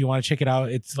interview. If you want to check it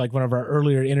out, it's like one of our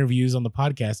earlier interviews on the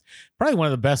podcast, probably one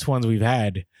of the best ones we've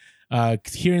had.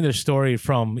 Hearing their story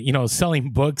from,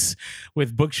 selling books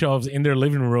with bookshelves in their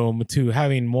living room to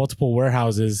having multiple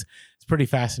warehouses, it's pretty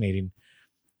fascinating.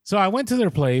 So I went to their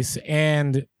place,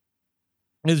 and it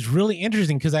was really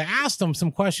interesting because I asked them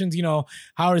some questions,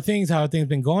 how have things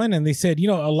been going? And they said,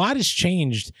 a lot has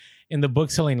changed in the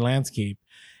book selling landscape.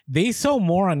 They sell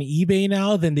more on eBay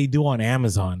now than they do on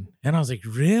Amazon. And I was like,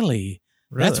 really?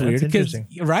 That's weird.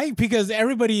 Right? Because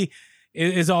everybody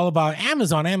is all about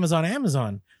Amazon.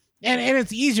 And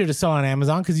it's easier to sell on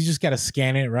Amazon because you just got to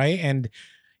scan it, right? And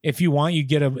if you want, you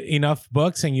get enough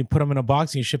books and you put them in a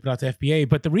box and you ship it out to FBA.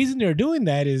 But the reason they're doing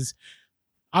that is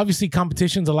obviously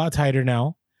competition's a lot tighter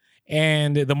now,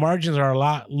 and the margins are a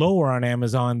lot lower on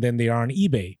Amazon than they are on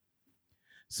eBay.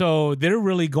 So they're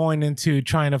really going into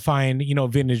trying to find,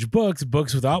 vintage books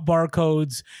without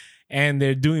barcodes, and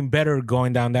they're doing better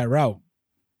going down that route.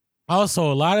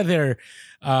 Also, a lot of their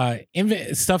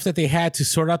stuff that they had to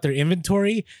sort out their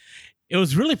inventory, it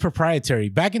was really proprietary.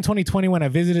 Back in 2020, when I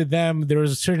visited them, there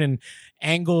was certain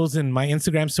angles in my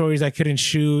Instagram stories I couldn't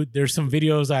shoot. There's some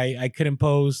videos I couldn't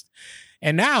post.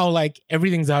 And now, like,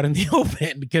 everything's out in the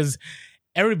open because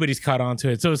everybody's caught on to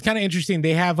it. So it's kind of interesting.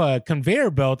 They have a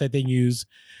conveyor belt that they use.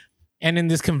 And in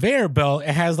this conveyor belt,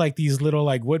 it has like these little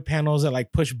like wood panels that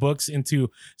like push books into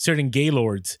certain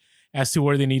gaylords as to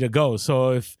where they need to go.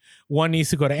 So if one needs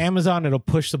to go to Amazon, it'll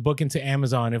push the book into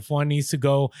Amazon. If one needs to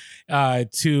go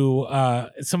to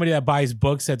somebody that buys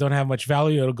books that don't have much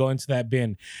value, it'll go into that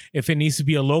bin. If it needs to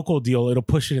be a local deal, it'll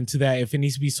push it into that. If it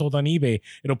needs to be sold on eBay,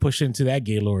 it'll push it into that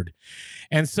gaylord.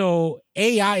 And so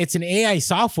AI, it's an AI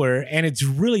software, and it's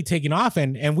really taking off.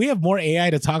 And we have more AI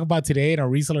to talk about today in our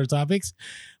reseller topics,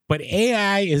 but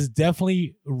AI is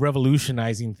definitely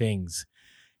revolutionizing things.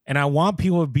 And I want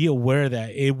people to be aware that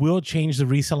it will change the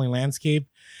reselling landscape.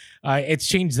 It's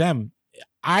changed them.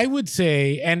 I would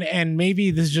say, and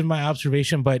maybe this is just my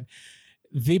observation, but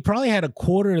they probably had a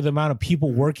quarter of the amount of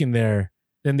people working there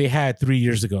than they had 3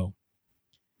 years ago.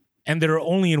 And they're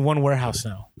only in one warehouse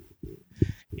now.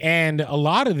 And a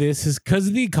lot of this is because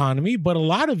of the economy, but a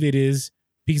lot of it is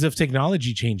because of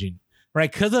technology changing,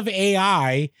 right? Because of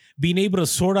AI being able to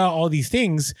sort out all these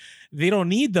things, they don't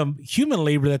need the human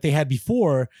labor that they had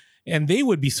before, and they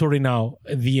would be sorting out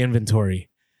the inventory.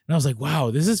 And I was like,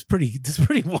 wow, this is pretty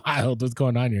wild what's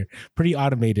going on here. Pretty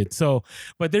automated. So,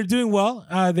 but they're doing well.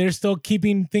 They're still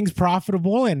keeping things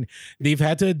profitable, and they've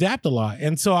had to adapt a lot.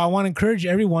 And so I want to encourage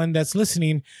everyone that's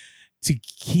listening to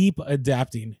keep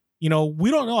adapting. You know, we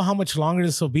don't know how much longer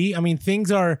this will be. I mean,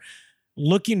 things are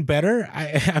looking better.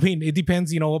 I mean, it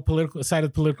depends, you know, what political side of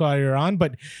the political aisle you're on,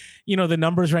 but you know, the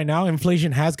numbers right now,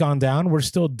 inflation has gone down. We're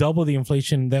still double the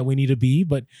inflation that we need to be,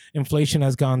 but inflation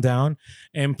has gone down.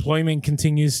 Employment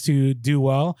continues to do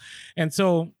well. And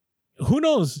so who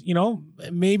knows, you know,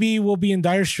 maybe we'll be in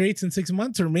dire straits in 6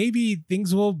 months, or maybe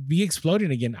things will be exploding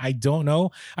again. I don't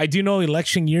know. I do know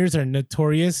election years are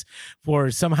notorious for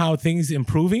somehow things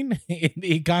improving in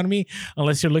the economy,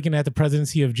 unless you're looking at the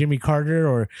presidency of Jimmy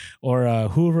Carter or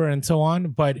Hoover and so on.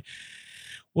 But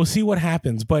we'll see what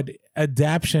happens. But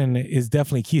adaptation is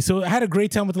definitely key. So I had a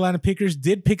great time with the line of pickers,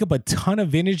 did pick up a ton of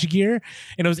vintage gear.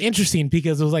 And it was interesting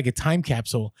because it was like a time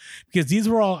capsule, because these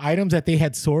were all items that they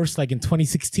had sourced like in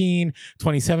 2016,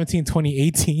 2017,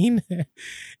 2018.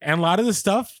 And a lot of the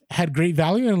stuff had great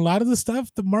value, and a lot of the stuff,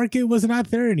 the market was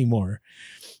not there anymore.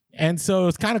 And so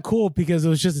it's kind of cool because it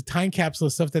was just a time capsule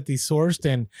of stuff that they sourced.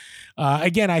 And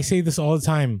again, I say this all the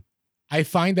time. I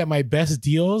find that my best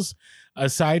deals,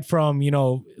 aside from, you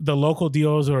know, the local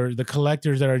deals or the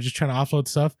collectors that are just trying to offload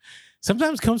stuff,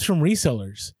 sometimes comes from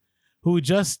resellers who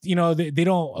just, you know, they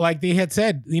don't, like they had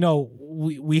said, you know,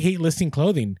 we hate listing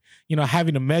clothing, you know,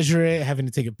 having to measure it, having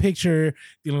to take a picture,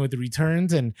 dealing with the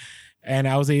returns. And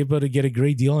I was able to get a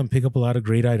great deal and pick up a lot of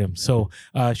great items. So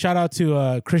shout out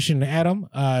to Christian and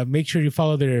Adam. Make sure you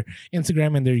follow their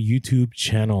Instagram and their YouTube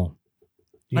channel.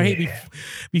 Yeah. All right,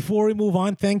 before we move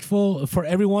on, thankful for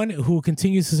everyone who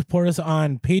continues to support us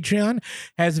on Patreon,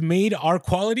 has made our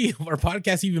quality of our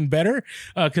podcast even better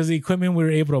because the equipment we were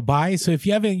able to buy. So if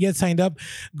you haven't yet signed up,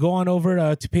 go on over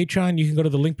to Patreon. You can go to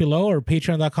the link below, or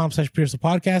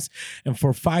patreon.com/PureSoulPodcast. And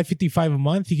for $5.55 a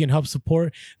month, you can help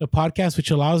support the podcast,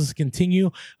 which allows us to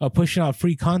continue pushing out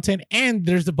free content. And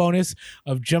there's the bonus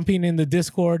of jumping in the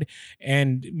Discord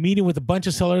and meeting with a bunch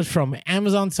of sellers, from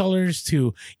Amazon sellers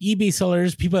to eBay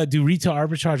sellers, people that do retail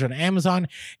arbitrage on Amazon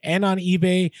and on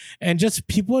eBay, and just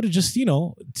people to just, you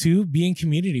know, to be in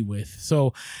community with.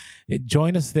 So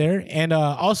join us there. And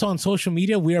also on social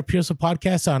media, we are Pure Soul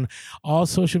Podcast on all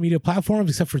social media platforms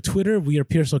except for Twitter. We are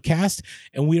Pure Soul Cast,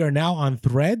 and we are now on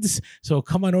Threads. So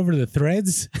come on over to the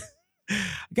Threads. I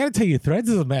got to tell you, Threads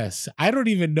is a mess. I don't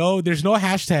even know. There's no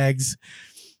hashtags.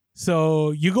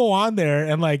 So you go on there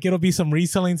and like, it'll be some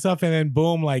reselling stuff, and then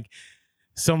boom, like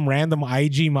some random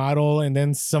IG model, and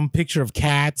then some picture of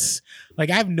cats. Like,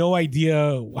 I have no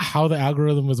idea how the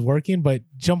algorithm is working, but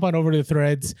jump on over to the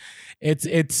Threads.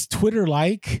 It's Twitter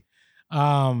like.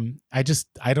 I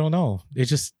don't know.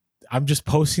 I'm just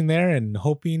posting there and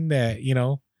hoping that, you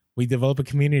know, we develop a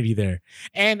community there.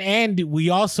 And we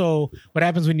also, what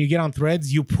happens when you get on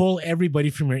Threads, you pull everybody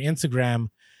from your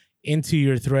Instagram into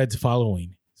your Threads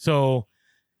following. So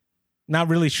not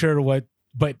really sure what,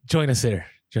 but join us there.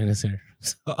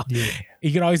 So, yeah.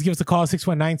 You can always give us a call,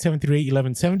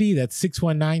 619-738-1170. That's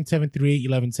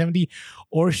 619-738-1170.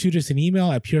 Or shoot us an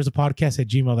email at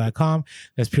pureasapodcast@gmail.com.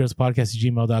 That's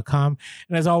pureasapodcast@gmail.com.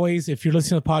 And as always, if you're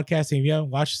listening to the podcast and if you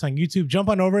haven't watched us on YouTube, jump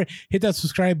on over, hit that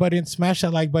subscribe button, smash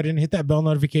that like button, hit that bell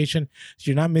notification so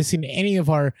you're not missing any of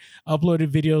our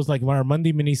uploaded videos like our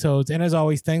Monday minisodes. And as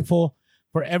always, thankful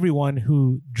for everyone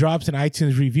who drops an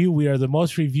iTunes review. We are the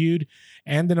most reviewed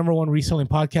and the number one reselling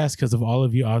podcast because of all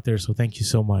of you out there. So thank you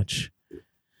so much.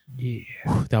 Yeah.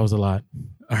 Whew, that was a lot.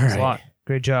 All right. That's a lot.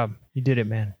 Great job. You did it,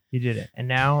 man. You did it. And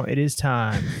now it is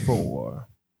time for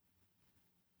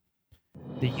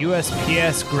the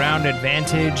USPS Ground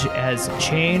Advantage has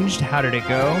changed. How did it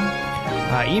go?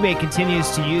 eBay continues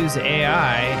to use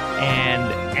AI, and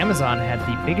Amazon had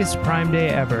the biggest Prime Day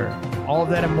ever. All of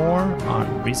that and more on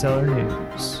Reseller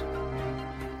News.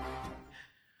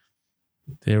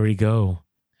 There we go.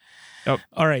 Oh,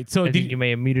 all right. So I think you may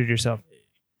have muted yourself.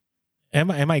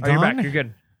 Am I gone? You're back. You're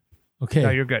good. Okay. No,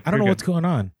 you're good. I don't know what's going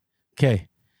on. Okay.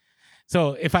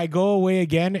 So if I go away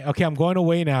again, okay, I'm going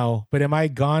away now, but am I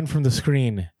gone from the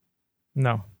screen?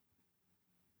 No.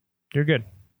 You're good.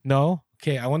 No?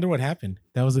 Okay, I wonder what happened.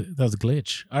 That was a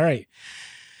glitch. All right.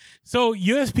 So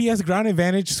USPS Ground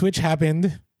Advantage switch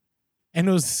happened, and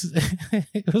it was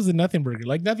it was a nothing burger.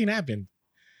 Like nothing happened.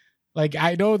 Like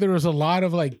I know there was a lot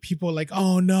of like people like,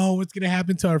 oh no, what's gonna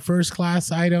happen to our first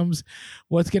class items?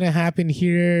 What's gonna happen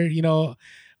here?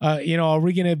 Are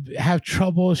we gonna have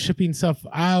trouble shipping stuff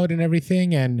out and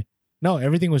everything? And no,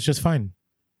 everything was just fine.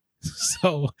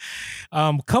 So,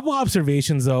 couple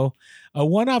observations though.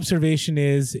 One observation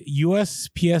is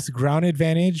USPS Ground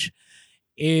Advantage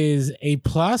is a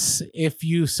plus if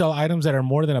you sell items that are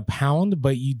more than £1,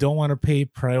 but you don't want to pay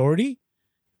priority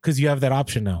because you have that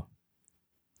option now.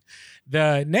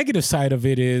 The negative side of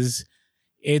it is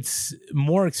it's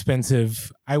more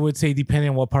expensive, I would say,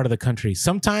 depending on what part of the country.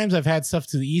 Sometimes I've had stuff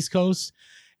to the East Coast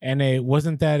and it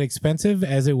wasn't that expensive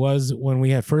as it was when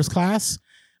we had first class.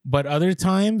 But other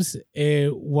times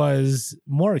it was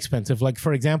more expensive. Like,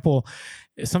 for example,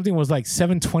 something was like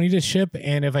 $7.20 to ship.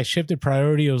 And if I shipped it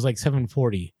priority, it was like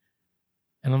 $7.40.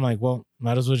 And I'm like, well,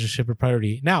 might as well just ship it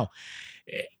priority. Now,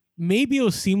 maybe it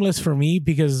was seamless for me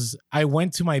because I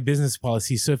went to my business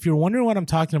policy. So if you're wondering what I'm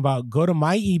talking about, go to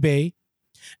my eBay.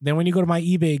 Then when you go to my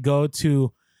eBay, go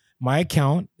to my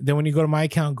account. Then when you go to my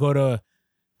account, go to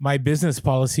my business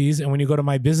policies. And when you go to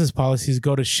my business policies,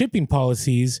 go to shipping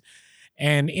policies.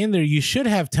 And in there, you should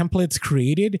have templates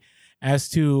created as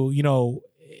to,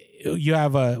 you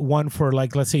have a one for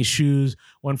like, let's say shoes,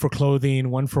 one for clothing,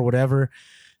 one for whatever.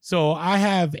 So I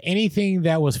have anything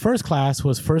that was first class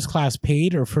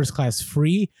paid or first class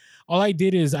free. All I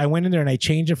did is I went in there and I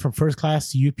changed it from first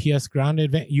class to USPS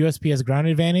Ground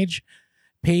Advantage,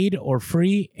 paid or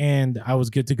free, and I was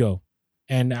good to go.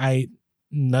 And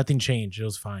nothing changed. It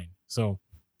was fine. So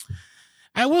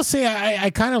I will say I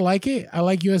kind of like it. I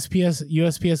like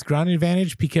USPS Ground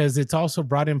Advantage because it's also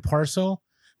brought in parcel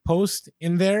post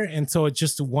in there. And so it's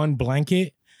just one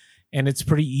blanket and it's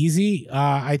pretty easy.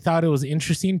 I thought it was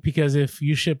interesting because if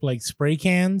you ship like spray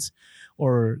cans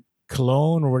or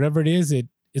cologne or whatever it is,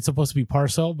 it's supposed to be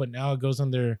parcel, but now it goes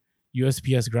under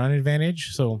USPS Ground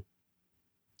Advantage. So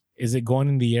is it going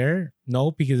in the air?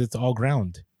 No, because it's all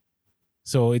ground.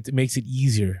 So it makes it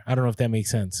easier. I don't know if that makes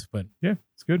sense, but yeah,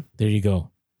 it's good. There you go.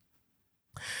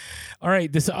 All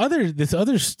right, this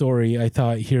other story I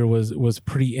thought here was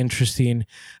pretty interesting.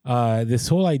 This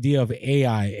whole idea of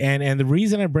AI, and the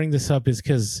reason I bring this up is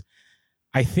because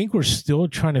I think we're still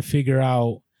trying to figure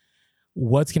out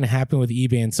what's going to happen with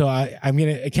eBay. And so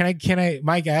can I,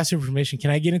 Mike, ask your permission? Can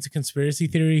I get into conspiracy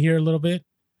theory here a little bit?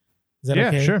 Is that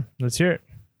okay? Yeah, sure. Let's hear it.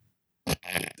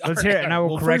 Let's hear it, and I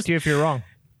will correct you if you're wrong.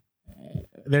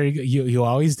 There you go. You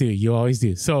always do. You always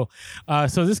do. So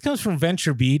this comes from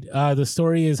VentureBeat. The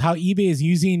story is how eBay is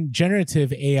using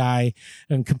generative AI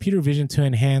and computer vision to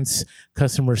enhance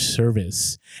customer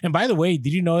service. And by the way, do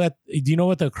you know what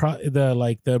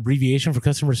the abbreviation for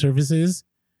customer service is?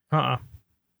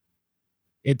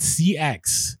 It's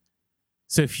CX.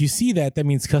 So if you see that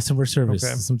means customer service.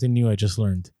 Okay. Something new I just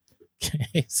learned.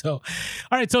 Okay, so,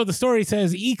 all right. So the story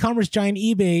says e-commerce giant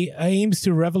eBay aims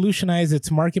to revolutionize its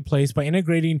marketplace by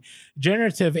integrating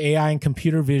generative AI and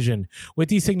computer vision. With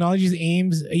these technologies,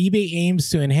 eBay aims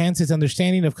to enhance its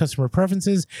understanding of customer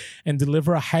preferences and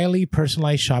deliver a highly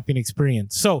personalized shopping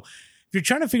experience. So, if you're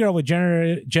trying to figure out what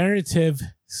generative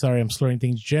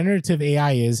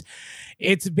AI is,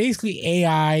 it's basically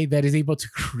AI that is able to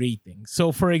create things.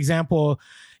 So, for example,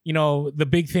 the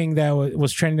big thing that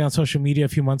was trending on social media a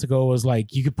few months ago was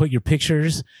like you could put your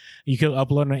pictures, you could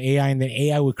upload an AI, and then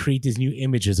AI would create these new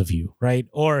images of you, right?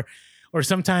 Or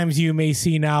sometimes you may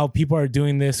see now people are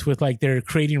doing this with like they're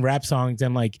creating rap songs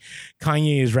and like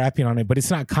Kanye is rapping on it, but it's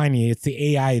not Kanye, it's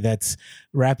the AI that's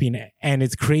rapping and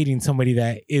it's creating somebody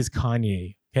that is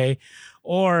Kanye, okay?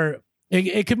 Or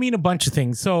it could mean a bunch of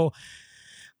things. So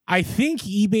I think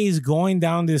eBay is going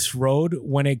down this road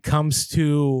when it comes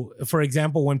to, for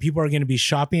example, when people are going to be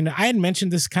shopping. I had mentioned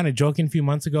this kind of joking a few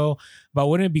months ago, but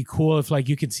wouldn't it be cool if like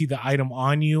you could see the item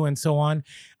on you and so on?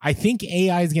 I think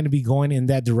AI is going to be going in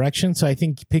that direction. So I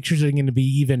think pictures are going to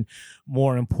be even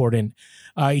more important.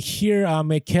 Here,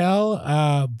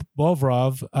 Mikhail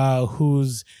Bovrov,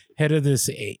 who's head of this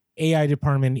AI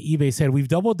department, eBay, said, we've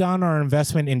doubled down our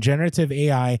investment in generative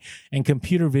AI and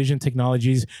computer vision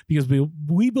technologies because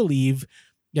we believe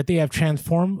that they have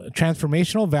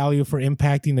transformational value for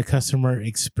impacting the customer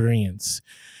experience.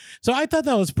 So I thought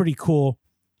that was pretty cool.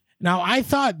 Now, I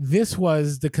thought this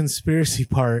was the conspiracy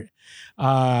part.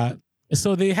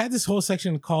 So they had this whole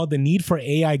section called the need for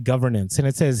AI governance. And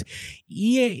it says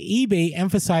eBay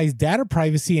emphasized data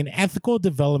privacy and ethical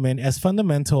development as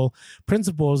fundamental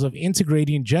principles of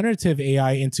integrating generative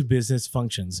AI into business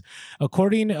functions.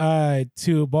 According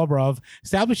to Bobrov,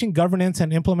 establishing governance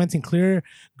and implementing clear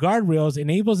guardrails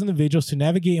enables individuals to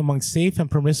navigate among safe and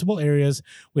permissible areas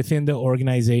within the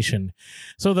organization.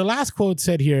 So the last quote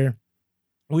said here,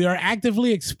 we are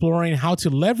actively exploring how to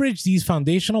leverage these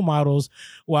foundational models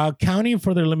while accounting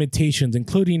for their limitations,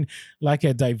 including lack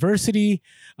of diversity.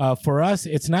 For us,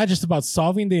 it's not just about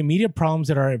solving the immediate problems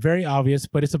that are very obvious,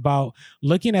 but it's about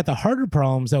looking at the harder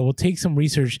problems that will take some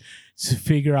research to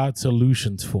figure out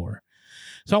solutions for.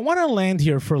 So I want to land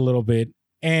here for a little bit,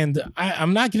 and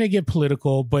I'm not going to get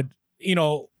political, but you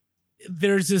know,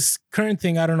 there's this current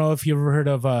thing. I don't know if you've ever heard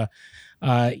of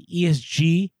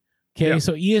ESG. Okay, yeah.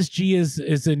 So ESG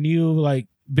is a new like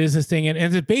business thing, and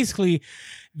it's basically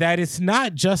that it's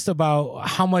not just about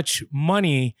how much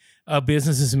money a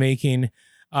business is making,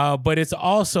 but it's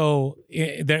also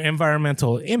their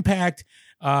environmental impact,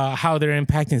 how they're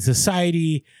impacting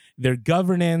society, their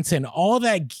governance, and all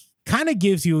that kind of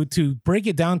gives you, to break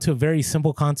it down to a very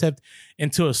simple concept,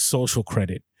 into a social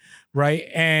credit. Right.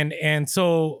 And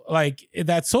so like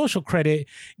that social credit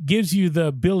gives you the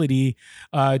ability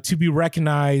to be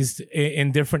recognized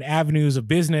in different avenues of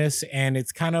business. And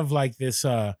it's kind of like this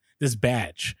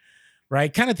badge,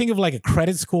 right? Kind of think of like a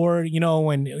credit score, you know,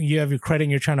 when you have your credit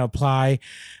and you're trying to apply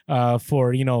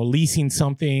for, you know, leasing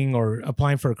something or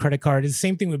applying for a credit card. It's the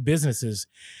same thing with businesses.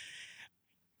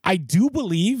 I do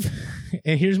believe,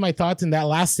 and here's my thoughts in that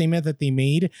last statement that they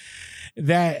made,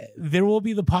 that there will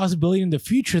be the possibility in the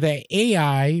future that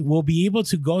AI will be able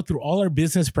to go through all our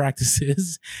business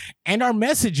practices and our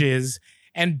messages,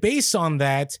 and based on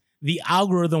that, the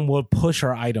algorithm will push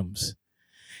our items.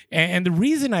 And the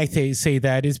reason I say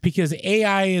that is because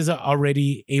AI is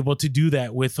already able to do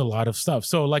that with a lot of stuff.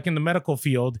 So like in the medical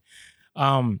field,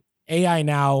 AI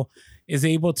now is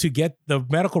able to get the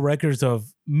medical records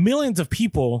of millions of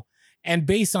people, and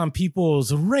based on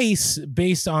people's race,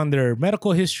 based on their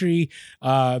medical history,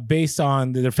 based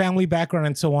on their family background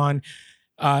and so on,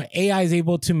 AI is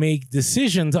able to make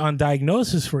decisions on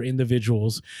diagnosis for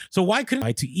individuals. So why couldn't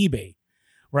I to eBay,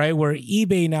 right? Where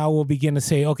eBay now will begin to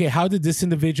say, okay, how did this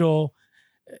individual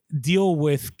deal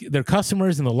with their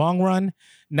customers in the long run?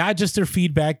 Not just their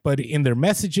feedback, but in their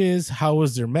messages. How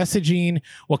was their messaging?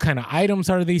 What kind of items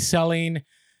are they selling?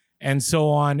 And so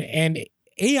on. And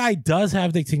AI does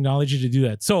have the technology to do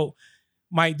that. So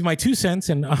my 2 cents,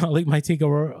 and I'll let my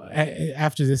takeover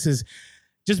after this, is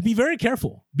just be very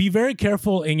careful. Be very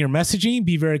careful in your messaging.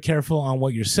 Be very careful on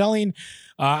what you're selling.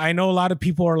 I know a lot of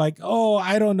people are like, oh,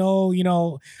 I don't know. You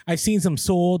know, I've seen some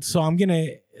sold, so I'm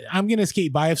gonna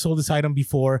skate by. I've sold this item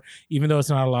before, even though it's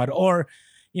not allowed. Or,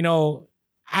 you know,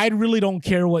 I really don't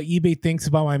care what eBay thinks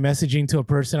about my messaging to a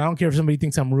person. I don't care if somebody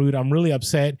thinks I'm rude. I'm really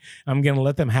upset. I'm gonna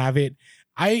let them have it.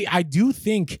 I do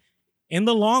think in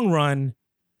the long run,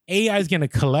 AI is going to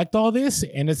collect all this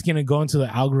and it's going to go into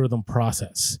the algorithm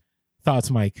process.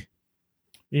 Thoughts, Mike?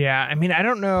 Yeah, I mean, I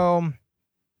don't know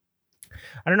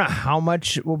how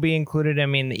much will be included. I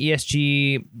mean, the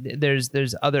ESG,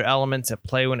 there's other elements at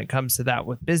play when it comes to that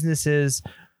with businesses.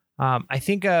 I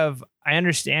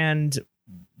understand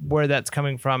where that's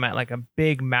coming from at like a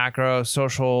big macro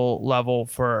social level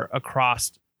for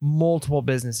across multiple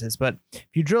businesses. But if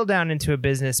you drill down into a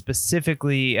business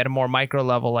specifically at a more micro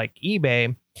level, like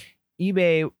eBay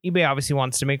obviously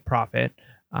wants to make profit.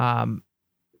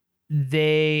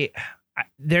 They're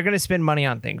going to spend money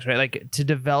on things, right? Like to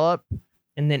develop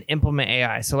and then implement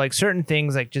AI. So like certain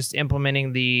things, like just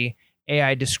implementing the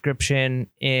AI description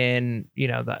in, you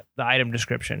know, the item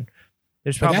description.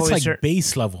 There's probably that's like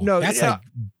base level. No, that's like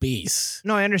base.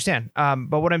 No, I understand.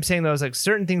 But what I'm saying though is like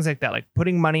certain things like that, like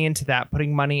putting money into that,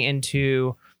 putting money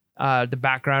into the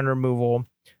background removal.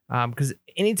 Because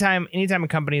anytime a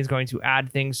company is going to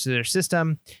add things to their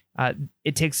system,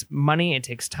 it takes money, it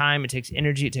takes time, it takes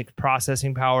energy, it takes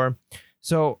processing power.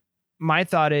 So my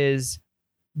thought is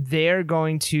they're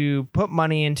going to put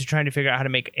money into trying to figure out how to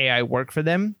make AI work for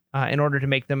them in order to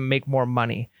make them make more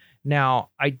money. Now,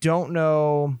 I don't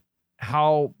know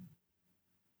how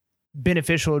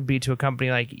beneficial it would be to a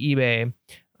company like eBay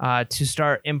to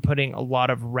start inputting a lot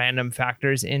of random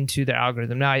factors into their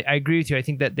algorithm. Now, I agree with you. I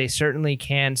think that they certainly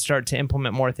can start to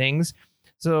implement more things.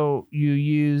 So you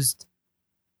used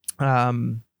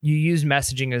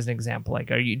messaging as an example. Like,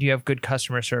 do you have good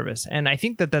customer service? And I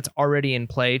think that that's already in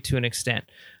play to an extent,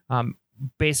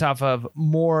 based off of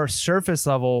more surface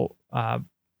level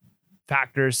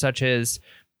factors such as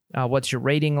what's your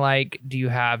rating like? Do you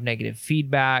have negative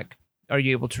feedback? Are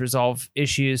you able to resolve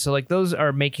issues? So like those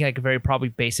are making like a very probably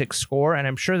basic score. And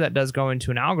I'm sure that does go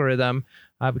into an algorithm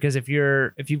because if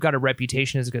you've got a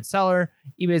reputation as a good seller,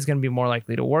 eBay is going to be more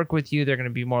likely to work with you. They're going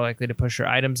to be more likely to push your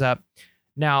items up.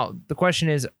 Now, the question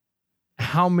is,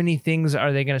 how many things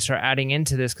are they going to start adding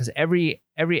into this? Because every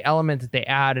element that they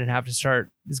add and have to start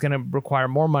is going to require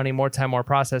more money, more time, more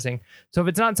processing. So if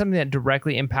it's not something that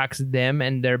directly impacts them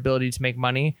and their ability to make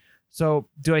money, so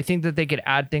do I think that they could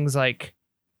add things like,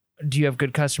 do you have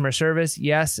good customer service?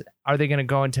 Yes. Are they going to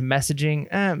go into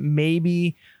messaging?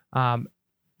 Maybe. Are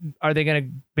they going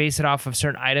to base it off of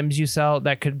certain items you sell?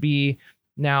 That could be.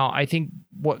 Now, I think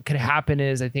what could happen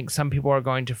is I think some people are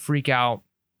going to freak out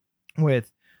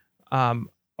with,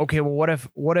 okay, well,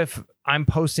 what if I'm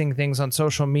posting things on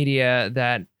social media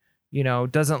that,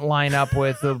 doesn't line up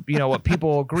with the, what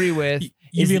people agree with?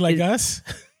 You mean like us?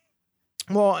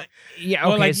 Well, yeah. Okay,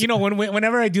 well, like,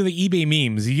 whenever I do the eBay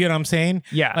memes, you get what I'm saying?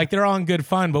 Yeah. Like they're all in good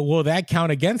fun, but will that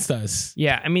count against us?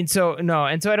 Yeah. I mean, so no.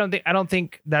 And so I don't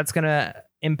think that's going to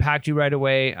impact you right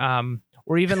away.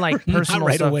 Or even like personal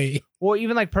right stuff. Away. Well,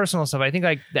 even like personal stuff. I think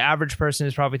like the average person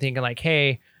is probably thinking like,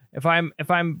 hey, if I'm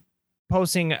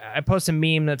I post a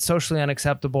meme that's socially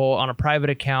unacceptable on a private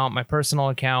account, my personal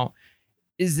account,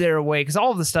 is there a way? Because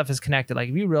all of the stuff is connected. Like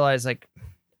if you realize like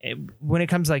when it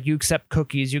comes to like you accept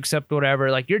cookies, you accept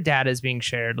whatever, like your data is being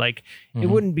shared. Like it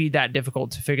wouldn't be that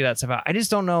difficult to figure that stuff out. I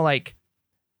just don't know. Like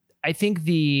I think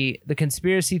the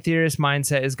conspiracy theorist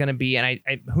mindset is going to be, and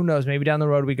I who knows, maybe down the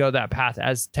road we go that path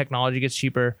as technology gets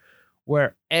cheaper,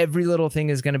 where every little thing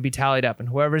is going to be tallied up and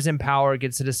whoever's in power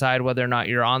gets to decide whether or not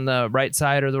you're on the right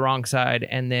side or the wrong side.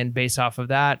 And then based off of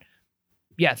that,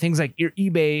 yeah, things like your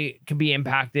eBay can be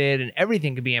impacted and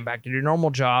everything can be impacted, your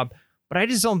normal job. But I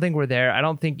just don't think we're there. I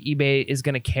don't think eBay is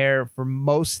going to care for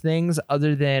most things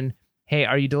other than, hey,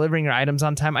 are you delivering your items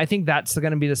on time? I think that's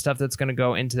going to be the stuff that's going to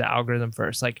go into the algorithm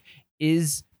first. Like,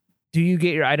 do you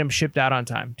get your items shipped out on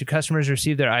time? Do customers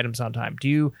receive their items on time?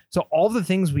 So all the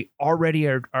things we already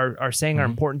are saying are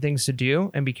important things to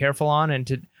do and be careful on.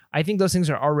 I think those things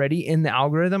are already in the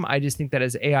algorithm. I just think that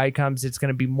as AI comes, it's going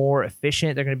to be more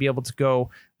efficient. They're going to be able to go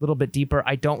a little bit deeper.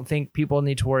 I don't think people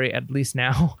need to worry, at least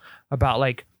now, about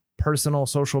like personal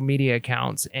social media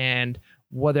accounts and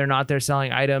whether or not they're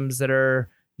selling items that are,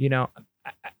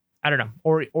 I don't know,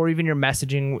 or even your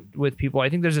messaging with people. I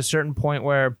think there's a certain point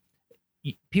where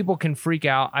people can freak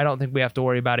out. I don't think we have to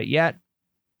worry about it yet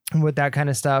with that kind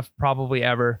of stuff, probably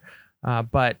ever.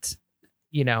 But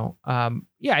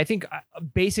I think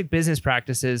basic business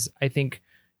practices, I think,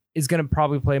 is going to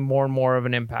probably play more and more of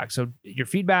an impact. So your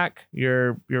feedback,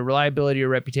 your reliability, your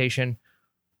reputation.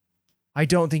 I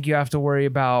don't think you have to worry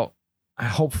about,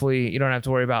 hopefully you don't have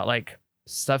to worry about like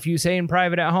stuff you say in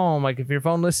private at home. Like if your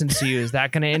phone listens to you, is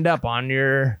that going to end up on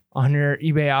your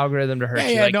eBay algorithm to hurt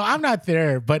you? Yeah, like, no, I'm not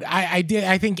there, but I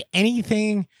think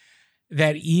anything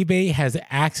that eBay has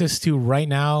access to right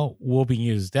now will be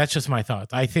used. That's just my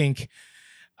thought. I think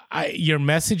your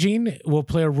messaging will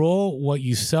play a role. What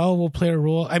you sell will play a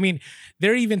role. I mean,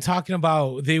 they're even talking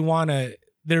about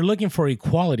they're looking for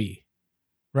equality,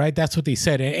 right? That's what they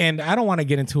said. And I don't want to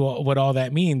get into what all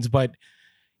that means, but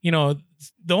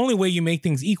the only way you make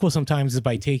things equal sometimes is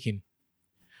by taking,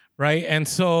 right? And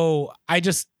so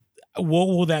what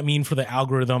will that mean for the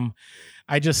algorithm?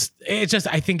 I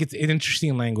think it's an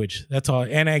interesting language. That's all.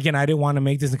 And again, I didn't want to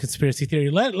make this a conspiracy theory.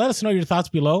 Let us know your thoughts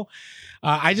below.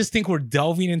 I just think we're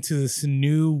delving into this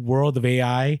new world of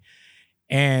AI.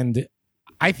 And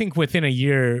I think within a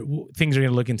year, things are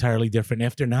going to look entirely different.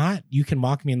 If they're not, you can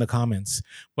mock me in the comments.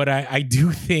 But I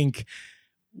do think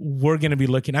we're going to be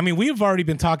looking. I mean, we've already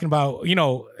been talking about,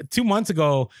 2 months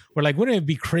ago, we're like, wouldn't it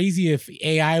be crazy if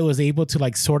AI was able to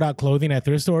like sort out clothing at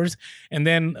thrift stores? And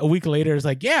then a week later, it's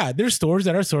like, yeah, there's stores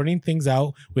that are sorting things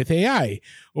out with AI.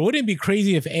 Or wouldn't it be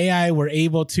crazy if AI were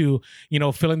able to,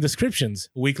 fill in descriptions?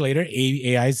 A week later,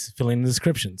 AI's filling in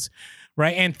descriptions,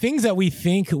 right? And things that we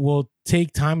think will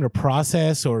take time to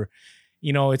process or,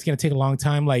 it's going to take a long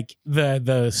time. Like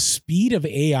the speed of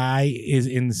AI is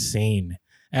insane.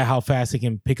 at how fast they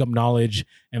can pick up knowledge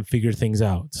and figure things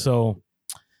out. So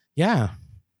yeah,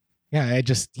 it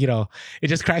just, it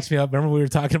just cracks me up. Remember we were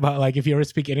talking about, like, if you ever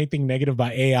speak anything negative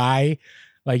about AI,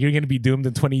 like, you're going to be doomed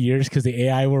in 20 years because the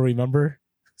AI will remember.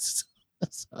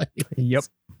 Yep.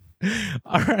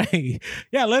 All right.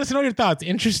 Yeah, let us know your thoughts.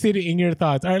 Interested in your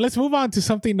thoughts. All right, let's move on to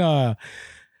something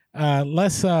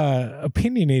less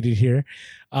opinionated here.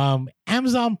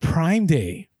 Amazon Prime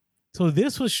Day. So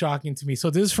this was shocking to me. So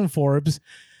this is from Forbes.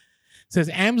 It says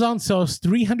Amazon sells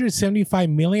 375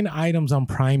 million items on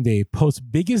Prime Day, posts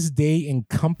biggest day in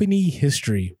company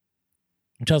history.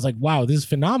 Which I was like, wow, this is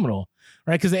phenomenal.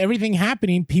 Right? Because everything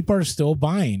happening, people are still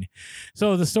buying.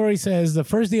 So the story says the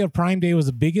first day of Prime Day was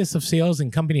the biggest of sales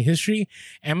in company history.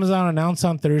 Amazon announced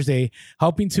on Thursday,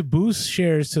 helping to boost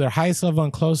shares to their highest level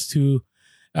in close to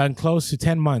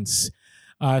 10 months.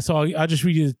 So I'll just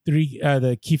read you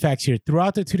the key facts here.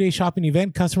 Throughout the 2-day shopping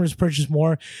event, customers purchased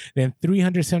more than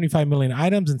 375 million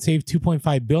items and saved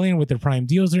 $2.5 billion with their Prime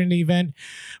deals during the event.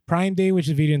 Prime Day, which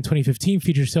is video in 2015,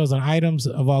 featured sales on items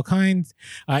of all kinds.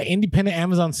 Independent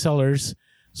Amazon sellers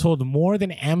sold more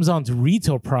than Amazon's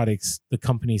retail products, the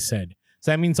company said.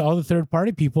 So that means all the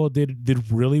third-party people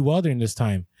did really well during this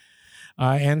time.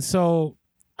 And so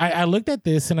I looked at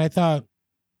this and I thought,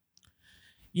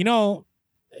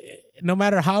 no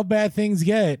matter how bad things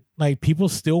get, like, people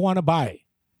still want to buy.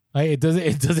 Like, it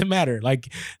doesn't matter.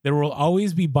 Like, there will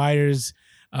always be buyers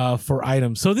for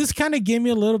items. So this kind of gave me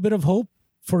a little bit of hope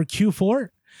for Q4.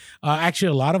 Actually,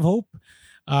 a lot of hope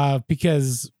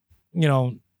because,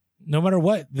 no matter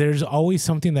what, there's always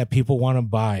something that people want to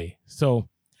buy. So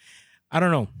I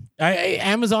don't know.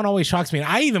 Amazon always shocks me.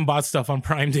 I even bought stuff on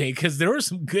Prime Day because there were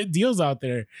some good deals out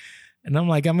there. And I'm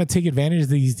like, I'm going to take advantage of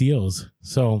these deals.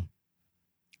 So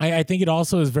I think it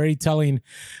also is very telling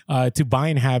to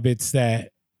buying habits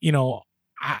that,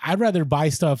 I'd rather buy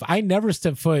stuff. I never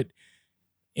step foot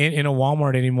in a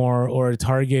Walmart anymore or a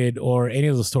Target or any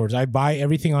of those stores. I buy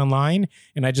everything online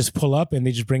and I just pull up and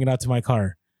they just bring it out to my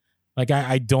car. Like,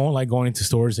 I don't like going into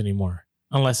stores anymore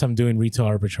unless I'm doing retail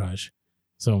arbitrage.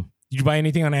 So did you buy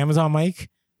anything on Amazon, Mike?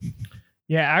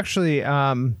 Yeah, actually,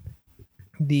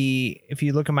 if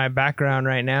you look at my background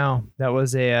right now, that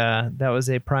was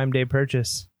a Prime Day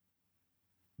purchase.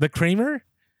 The Kramer?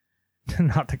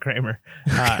 Not the Kramer.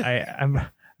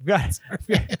 I've got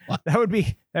that would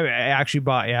be. I actually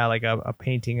bought like a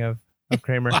painting of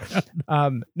Kramer.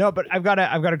 No, but I've got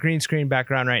a green screen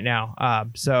background right now.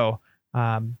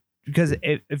 Because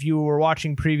if you were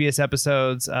watching previous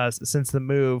episodes since the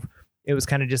move, it was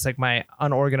kind of just like my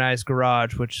unorganized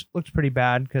garage, which looked pretty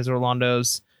bad because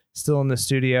Orlando's still in the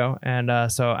studio,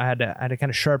 and so I had to kind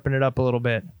of sharpen it up a little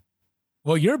bit.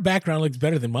 Well, your background looks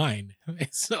better than mine.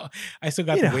 So I still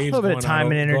got the waves a little bit of time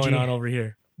and energy going on over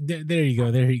here. There you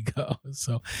go.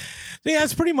 So yeah,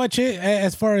 that's pretty much it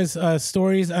as far as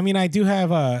stories. I mean, I do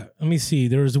have let me see.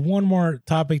 There was one more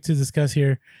topic to discuss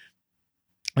here.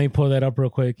 Let me pull that up real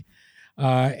quick.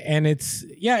 And it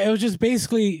was just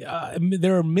basically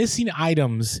there are missing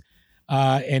items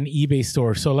in eBay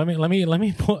store. So let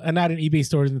me pull, not in eBay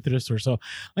stores, in the thrift store. So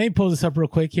let me pull this up real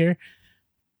quick here.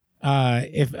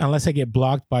 Unless I get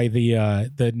blocked by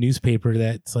the newspaper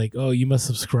that's like, oh, you must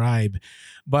subscribe.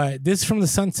 But this is from the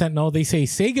Sun Sentinel. They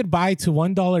say goodbye to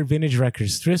 $1 vintage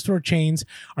records. Thrift store chains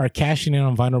are cashing in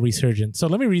on vinyl resurgence. So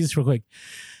let me read this real quick.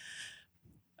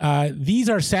 These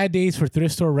are sad days for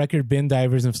thrift store record bin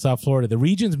divers in South Florida. The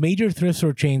region's major thrift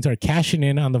store chains are cashing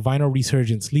in on the vinyl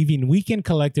resurgence, leaving weekend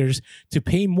collectors to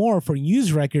pay more for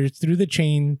used records through the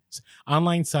chain's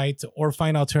online sites or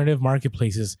find alternative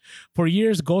marketplaces. For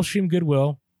years, Gulfstream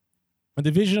Goodwill, a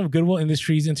division of Goodwill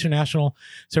Industries International,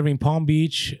 serving Palm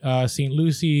Beach, St.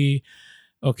 Lucie,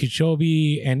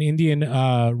 Okeechobee, and Indian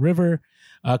River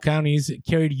counties,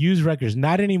 carried used records.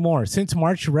 Not anymore. Since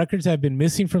March, records have been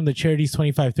missing from the charity's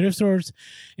 25 thrift stores.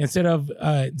 Instead,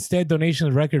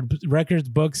 donations of records,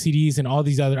 books, CDs, and all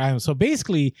these other items. So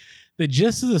basically, the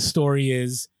gist of the story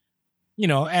is,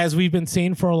 as we've been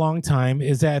saying for a long time,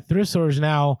 is that thrift stores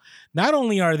now, not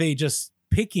only are they just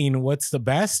picking what's the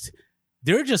best,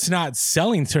 they're just not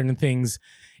selling certain things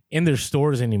in their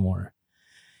stores anymore.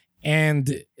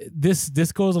 And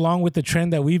this goes along with the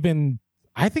trend that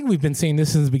I think we've been saying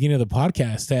this since the beginning of the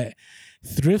podcast, that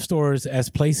thrift stores as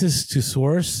places to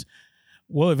source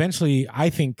will eventually, I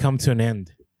think, come to an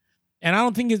end. And I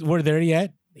don't think we're there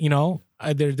yet.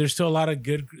 There's still a lot of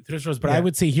good thrift stores, but I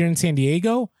would say here in San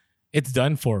Diego, it's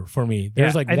done for me.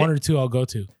 There's one or two I'll go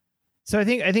to. So I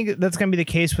think that's going to be the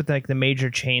case with like the major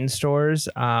chain stores.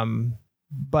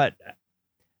 But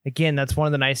again, that's one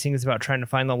of the nice things about trying to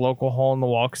find the local hole in the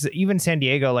wall. Because even San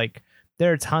Diego, like,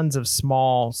 there are tons of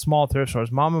small thrift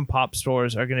stores. Mom and pop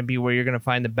stores are going to be where you're going to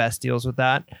find the best deals with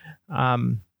that.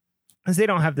 Because they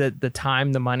don't have the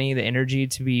time, the money, the energy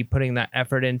to be putting that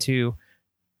effort into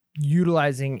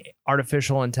utilizing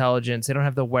artificial intelligence. They don't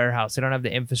have the warehouse. They don't have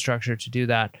the infrastructure to do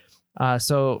that.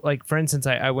 So like, for instance,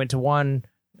 I went to one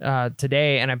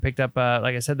today and I picked up,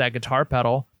 like I said, that guitar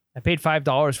pedal. I paid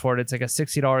 $5 for it. It's like a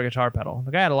 $60 guitar pedal.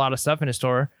 The guy had a lot of stuff in his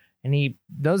store and he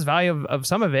knows value of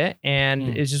some of it.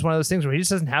 And it's just one of those things where he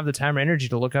just doesn't have the time or energy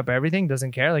to look up everything,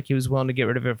 doesn't care. Like he was willing to get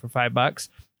rid of it for $5.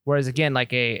 Whereas again,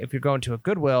 like if you're going to a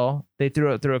Goodwill, they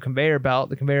threw it through a conveyor belt.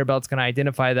 The conveyor belt's going to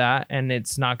identify that, and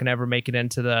it's not going to ever make it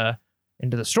into the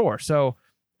store. So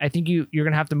I think you're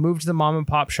going to have to move to the mom and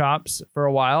pop shops for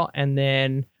a while, and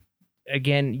then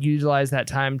again utilize that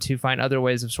time to find other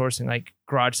ways of sourcing. Like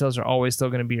garage sales are always still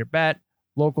going to be your bet,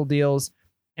 local deals,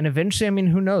 and eventually, I mean,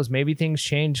 who knows? Maybe things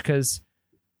change because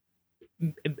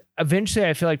eventually,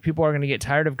 I feel like people are going to get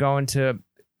tired of going to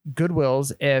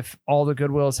Goodwills if all the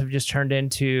Goodwills have just turned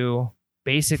into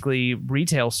basically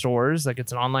retail stores. Like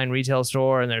it's an online retail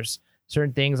store and there's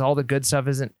certain things, all the good stuff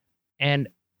isn't. And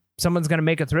someone's going to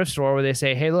make a thrift store where they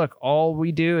say, hey, look, all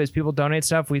we do is people donate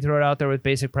stuff. We throw it out there with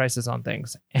basic prices on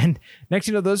things. And next,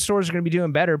 you know, those stores are going to be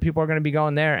doing better. People are going to be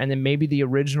going there. And then maybe the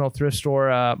original thrift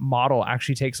store model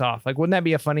actually takes off. Like, wouldn't that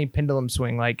be a funny pendulum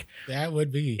swing? Like that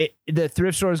would be the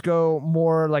thrift stores go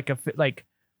more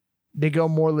they go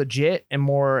more legit and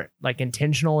more like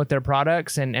intentional with their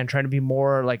products and trying to be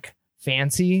more like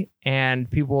fancy,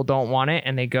 and people don't want it.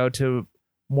 And they go to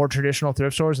more traditional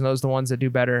thrift stores, and those are the ones that do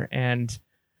better. And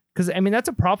because I mean, that's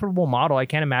a profitable model. I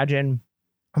can't imagine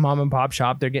a mom and pop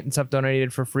shop, they're getting stuff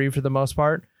donated for free for the most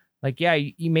part. Like, yeah,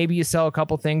 maybe you sell a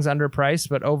couple things underpriced,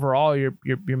 but overall you're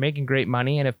making great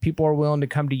money. And if people are willing to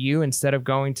come to you instead of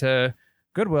going to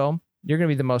Goodwill, you're going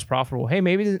to be the most profitable. Hey,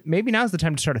 maybe now's the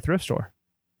time to start a thrift store.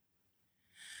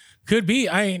 Could be.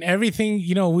 I mean, everything,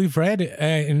 you know, we've read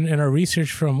in our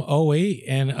research from '08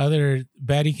 and other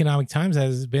bad economic times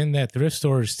has been that thrift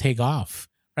stores take off.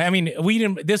 Right? I mean,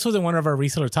 this wasn't one of our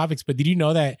reseller topics, but did you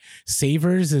know that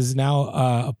Savers is now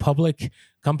a public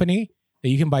company that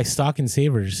you can buy stock in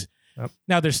Savers? Yep.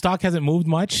 Now their stock hasn't moved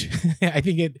much. I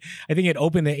think it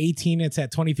opened at 18. It's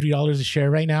at $23 a share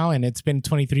right now, and it's been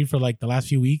 23 for like the last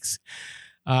few weeks.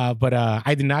 But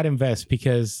I did not invest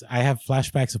because I have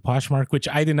flashbacks of Poshmark, which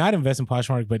I did not invest in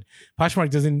Poshmark, but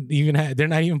Poshmark doesn't even they're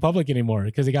not even public anymore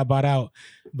because they got bought out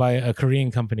by a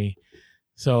Korean company.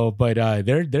 So, but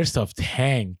their stuff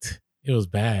tanked. It was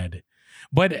bad.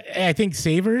 But I think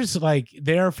Savers, like,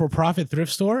 they're a for-profit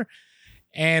thrift store,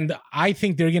 and I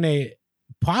think they're gonna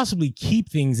possibly keep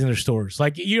things in their stores.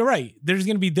 Like, you're right, there's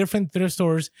going to be different thrift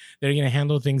stores that are going to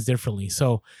handle things differently.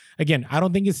 So again, I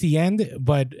don't think it's the end,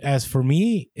 but as for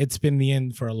me, it's been the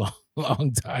end for a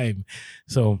long time.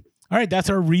 So, all right, that's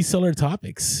our reseller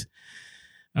topics.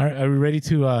 Are we ready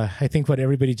to, I think what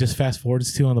everybody just fast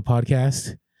forwards to on the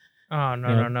podcast? Oh,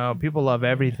 no. People love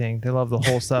everything. They love the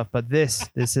whole stuff, but this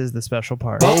is the special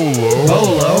part. Bolo.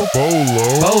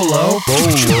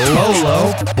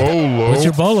 What's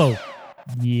your bolo?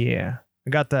 Yeah, I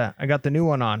got the new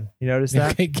one on. You notice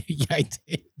that? Yeah, I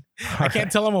did. I can't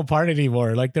tell them apart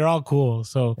anymore. Like, they're all cool.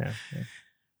 So, yeah.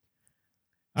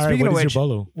 All right, what is your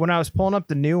bolo? When I was pulling up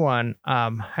the new one,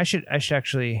 I should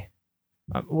actually,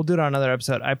 we'll do it on another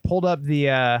episode. I pulled up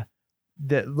the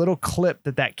little clip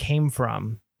that came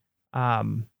from.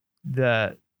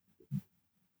 Let's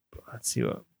see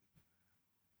what.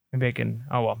 Maybe I can.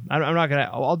 Oh well, I'm not gonna.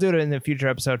 I'll do it in the future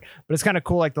episode. But it's kind of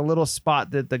cool, like the little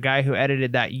spot that the guy who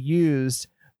edited that used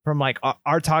from like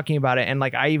our talking about it, and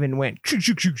like I even went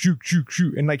shoot,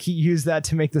 and like he used that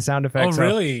to make the sound effects. Oh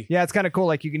really? So, yeah, it's kind of cool.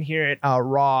 Like you can hear it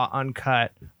raw,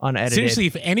 uncut, unedited. Seriously,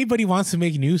 if anybody wants to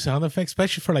make new sound effects,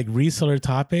 especially for like reseller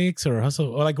topics or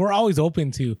hustle, or like we're always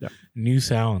open to new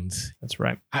sounds. That's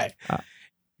right.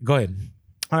 Go ahead.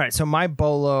 All right, so my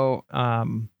bolo.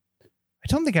 I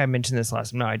don't think I mentioned this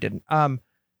last time. No, I didn't.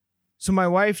 So my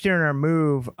wife during our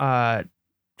move,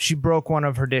 she broke one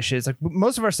of her dishes. Like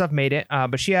most of our stuff made it,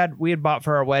 but we had bought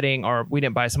for our wedding, or we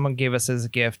didn't buy. Someone gave us as a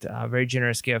gift, a very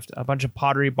generous gift, a bunch of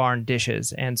Pottery Barn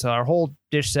dishes, and so our whole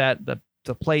dish set, the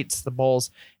plates, the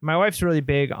bowls. My wife's really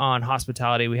big on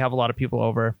hospitality. We have a lot of people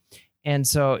over, and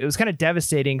so it was kind of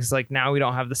devastating because like now we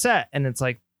don't have the set, and it's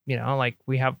like, you know, like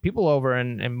we have people over,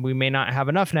 and we may not have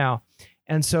enough now.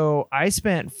 And so I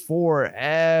spent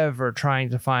forever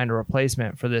trying to find a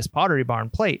replacement for this Pottery Barn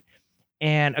plate.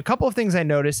 And a couple of things I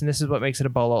noticed, and this is what makes it a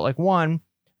bolo. Like one,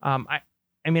 I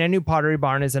knew Pottery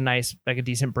Barn is a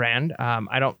decent brand.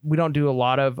 We don't do a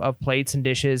lot of plates and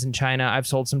dishes in China. I've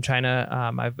sold some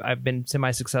China. I've been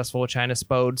semi-successful with China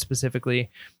Spode specifically,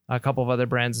 a couple of other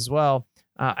brands as well.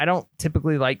 I don't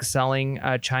typically like selling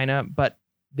China, but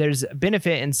there's a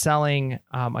benefit in selling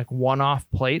like one-off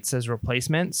plates as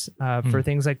replacements for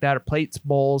things like that, or plates,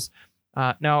 bowls.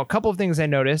 Now, a couple of things I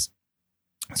noticed.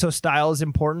 So style is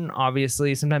important.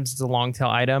 Obviously, sometimes it's a long tail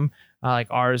item. Like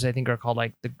ours, I think are called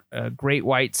like the Great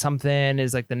White something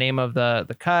is like the name of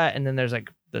the cut. And then there's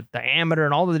like the diameter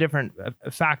and all the different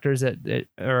factors that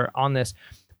are on this.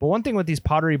 But one thing with these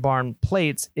Pottery Barn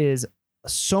plates is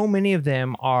so many of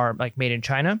them are like made in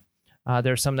China.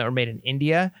 There's some that were made in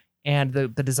India. And the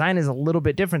design is a little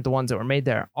bit different, the ones that were made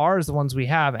there. Ours, the ones we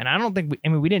have, and I don't think,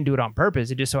 we didn't do it on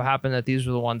purpose. It just so happened that these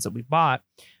were the ones that we bought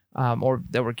or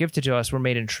that were gifted to us were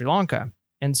made in Sri Lanka.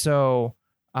 And so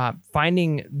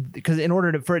because in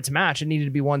order for it to match, it needed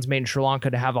to be ones made in Sri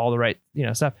Lanka to have all the right,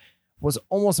 stuff, was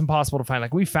almost impossible to find.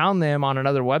 Like we found them on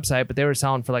another website, but they were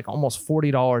selling for like almost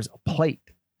 $40 a plate.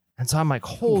 And so I'm like,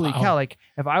 holy cow, like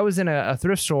if I was in a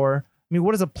thrift store, I mean,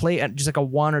 what does a plate, just like a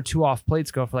 1 or 2 off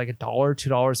plates go for like $1,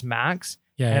 $2 max?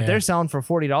 Yeah. And if they're selling for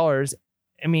 $40,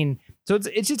 I mean, so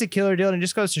it's just a killer deal. And it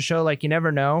just goes to show, like, you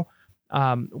never know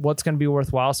what's going to be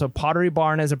worthwhile. So Pottery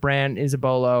Barn as a brand is a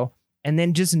bolo. And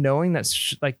then just knowing that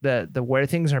like the where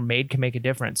things are made can make a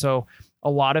difference. So a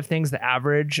lot of things, the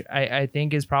average, I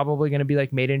think is probably going to be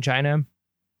like made in China.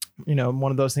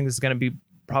 One of those things is going to be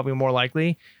probably more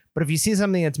likely. But if you see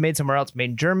something that's made somewhere else, made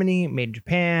in Germany, made in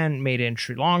Japan, made in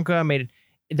Sri Lanka,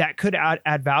 that could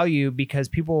add value because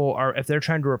people are, if they're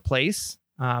trying to replace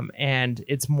and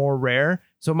it's more rare.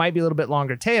 So it might be a little bit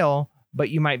longer tail, but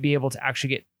you might be able to actually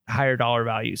get higher dollar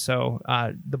value. So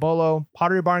the bolo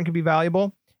Pottery Barn could be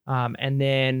valuable. And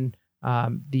then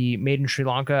the made in Sri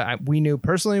Lanka, we knew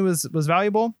personally was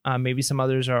valuable. Maybe some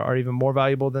others are even more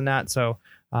valuable than that. So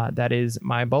that is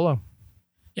my bolo.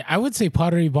 Yeah, I would say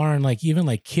Pottery Barn, like even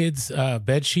like kids'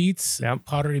 bed sheets,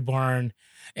 Pottery Barn,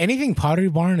 anything Pottery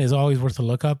Barn is always worth a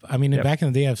look up. I mean, back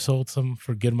in the day, I've sold some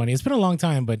for good money. It's been a long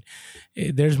time, but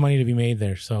there's money to be made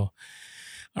there. So,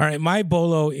 all right, my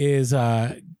bolo is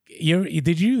you're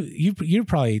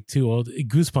probably too old.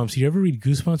 Goosebumps. Did you ever read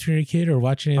Goosebumps when you were a kid or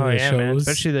watch any of the shows? Man.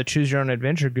 Especially the Choose Your Own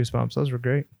Adventure Goosebumps. Those were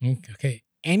great. Okay.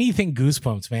 Anything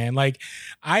Goosebumps, man. Like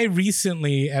I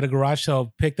recently at a garage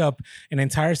sale picked up an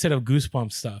entire set of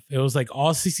Goosebumps stuff. It was like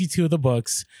all 62 of the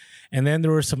books. And then there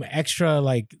were some extra,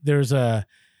 like there was like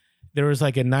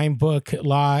a 9-book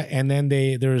lot. And then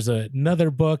there was another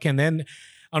book. And then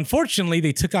unfortunately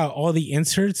they took out all the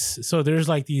inserts. So there's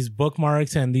like these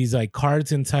bookmarks and these like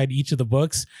cards inside each of the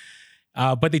books.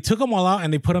 But they took them all out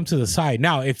and they put them to the side.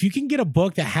 Now, if you can get a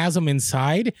book that has them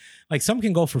inside, like some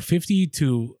can go for $50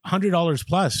 to $100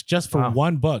 plus just for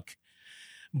one book.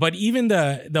 But even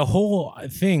the whole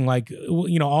thing, like,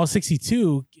 all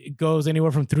 62 goes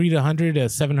anywhere from $300 to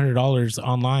 $700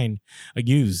 online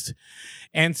used.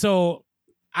 And so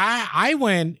I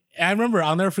remember,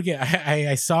 I'll never forget.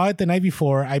 I saw it the night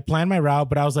before. I planned my route,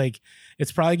 but I was like,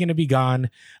 it's probably going to be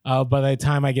gone by the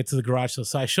time I get to the garage sale.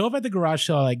 So I show up at the garage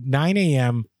sale like 9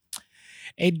 a.m.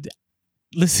 And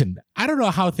listen, I don't know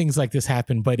how things like this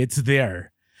happen, but it's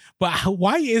there. But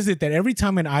why is it that every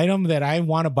time an item that I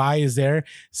want to buy is there,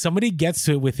 somebody gets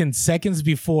to it within seconds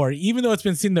before, even though it's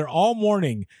been sitting there all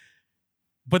morning?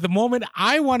 But the moment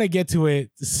I want to get to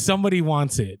it, somebody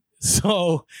wants it.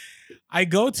 So I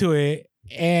go to it.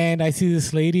 And I see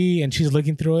this lady and she's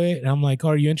looking through it. And I'm like, oh,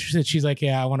 are you interested? She's like,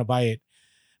 yeah, I want to buy it.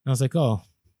 And I was like, oh,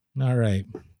 all right.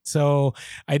 So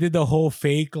I did the whole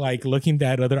fake, like looking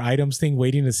at other items thing,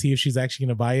 waiting to see if she's actually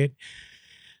going to buy it.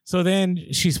 So then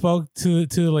she spoke to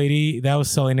the lady that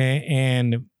was selling it.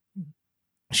 And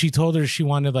she told her she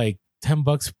wanted like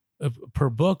 $10 per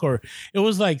book, or it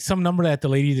was like some number that the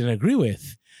lady didn't agree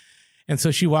with. And so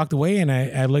she walked away and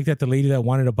I looked at the lady that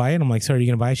wanted to buy it. I'm like, sorry, are you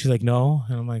going to buy it? She's like, no.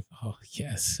 And I'm like, oh,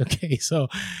 yes. Okay. So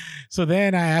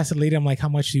then I asked the lady, I'm like, how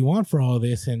much do you want for all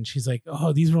this? And she's like,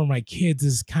 oh, these were my kids.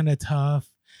 This is kind of tough.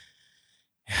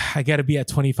 I got to be at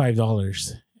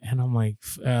 $25. And I'm like,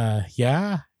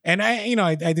 yeah. And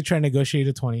I did try to negotiate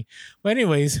a 20. But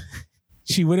anyways,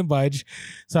 she wouldn't budge.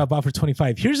 So I bought for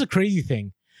 25. Here's the crazy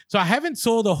thing. So I haven't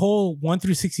sold a whole 1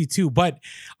 through 62, but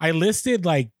I listed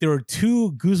like there were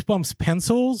 2 Goosebumps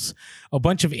pencils, a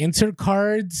bunch of insert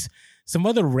cards, some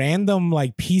other random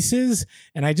like pieces,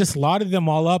 and I just lotted them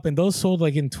all up, and those sold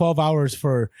like in 12 hours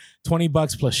for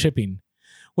 $20 plus shipping,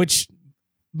 which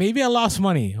maybe I lost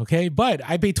money, okay? But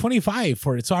I paid $25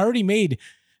 for it, so I already made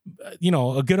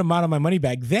a good amount of my money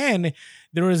back. Then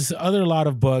there was other lot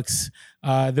of books.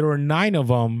 There were 9 of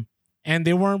them. And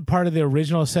they weren't part of the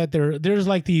original set. There's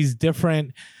like these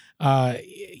different,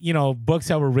 books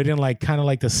that were written like kind of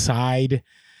like the side,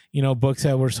 books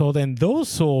that were sold, and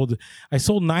I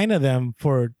sold 9 of them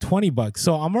for $20.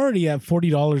 So I'm already at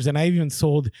 $40, and I even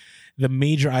sold the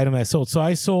major item I sold. So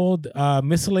I sold a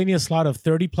miscellaneous lot of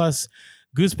 30 plus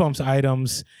Goosebumps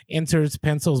items, inserts,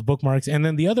 pencils, bookmarks, and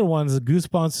then the other ones, a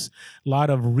Goosebumps lot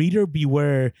of Reader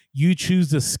Beware, You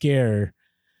Choose the Scare,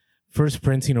 first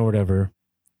printing or whatever.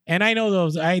 And I know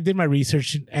those. I did my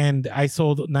research, and I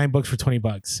sold 9 books for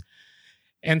 $20.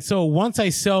 And so once I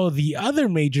sell the other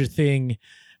major thing,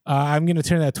 I'm going to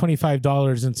turn that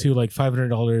 $25 into like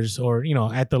 $500,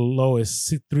 or at the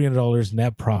lowest $300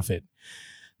 net profit.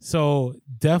 So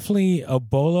definitely a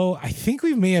bolo. I think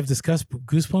we may have discussed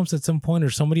Goosebumps at some point, or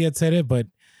somebody had said it, but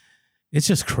it's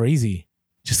just crazy.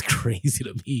 Just crazy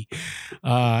to me.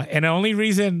 And the only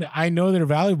reason I know they're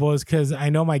valuable is because I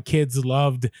know my kids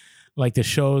loved like the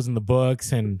shows and the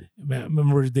books. And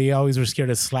remember, they always were scared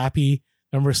of Slappy.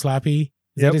 Remember Slappy?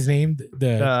 Is that his name?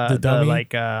 The dummy?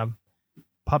 Like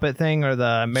puppet thing, or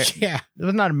yeah. It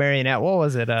was not a marionette. What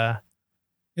was it?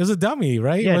 It was a dummy,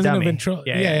 right? Yeah, it wasn't dummy. a ventrilo.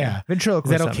 Yeah.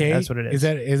 Ventriloquist. Is that okay? That's what it is.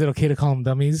 Is it okay to call them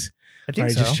dummies? I think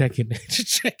so. Just checking.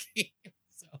 Just checking.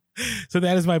 So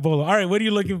that is my bolo. All right, what are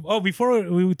you looking? Oh, before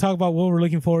we talk about what we're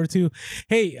looking forward to,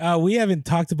 hey, we haven't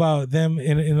talked about them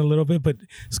in a little bit, but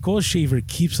Skull Shaver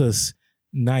keeps us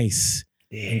nice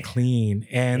and clean.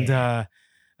 And I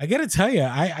gotta tell you,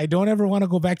 I don't ever want to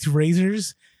go back to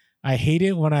razors. I hate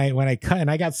it when I cut,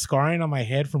 and I got scarring on my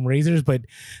head from razors, but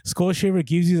Skull Shaver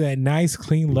gives you that nice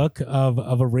clean look of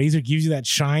a razor, gives you that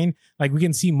shine. Like we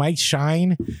can see Mike's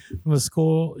shine from a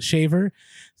Skull Shaver.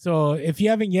 So if you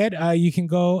haven't yet, you can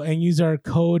go and use our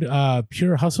code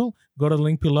Pure Hustle. Go to the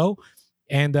link below,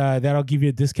 and that'll give you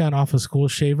a discount off of Skull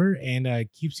Shaver, and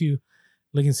keeps you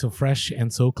looking so fresh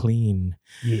and so clean.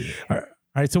 Yeah. All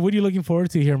right. So what are you looking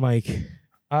forward to here, Mike?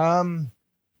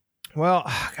 Well,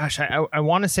 gosh, I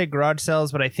want to say garage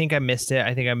sales, but I think I missed it.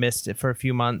 I think I missed it for a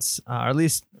few months, or at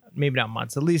least maybe not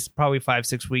months, at least probably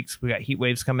 5-6 weeks. We got heat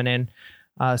waves coming in.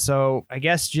 So I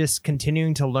guess just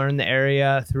continuing to learn the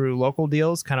area through local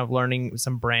deals, kind of learning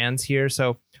some brands here.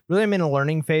 So really I'm in a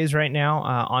learning phase right now,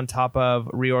 on top of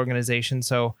reorganization.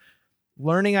 So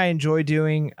learning I enjoy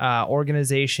doing,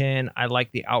 organization I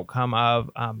like the outcome of.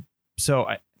 So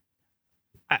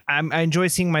I enjoy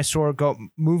seeing my store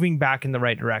moving back in the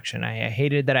right direction. I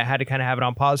hated that I had to kind of have it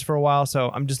on pause for a while. So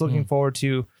I'm just looking forward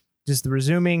to just the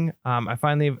resuming. I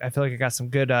feel like I got some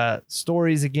good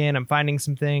stories again. I'm finding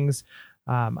some things.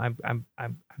 I'm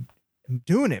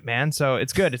doing it, man. So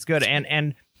it's good. It's good.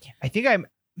 And I think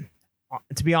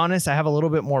to be honest, I have a little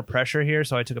bit more pressure here.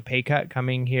 So I took a pay cut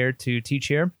coming here to teach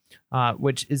here,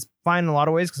 which is fine in a lot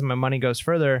of ways because my money goes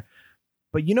further.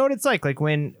 But you know what it's like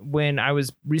when I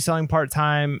was reselling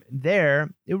part-time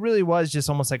there, it really was just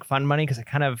almost like fun money, because I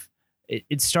kind of,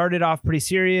 it started off pretty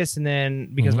serious, and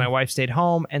then because my wife stayed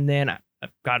home, and then I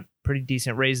got pretty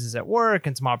decent raises at work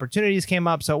and some opportunities came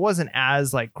up. So it wasn't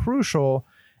as like crucial.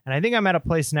 And I think I'm at a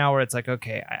place now where it's like,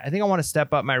 okay, I think I want to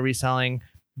step up my reselling,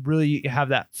 really have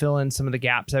that fill in some of the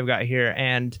gaps I've got here.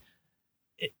 And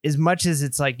as much as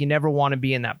it's like, you never want to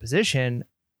be in that position,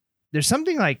 there's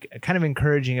something like kind of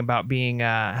encouraging about being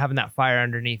having that fire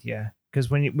underneath you, because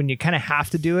when you kind of have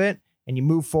to do it and you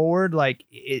move forward, like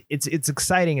it's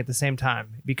exciting at the same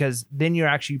time, because then you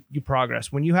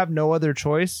progress. When you have no other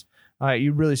choice,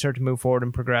 you really start to move forward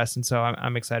and progress. And so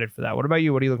I'm excited for that. What about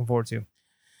you? What are you looking forward to?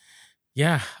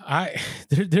 Yeah,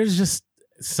 there's just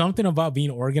something about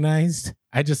being organized.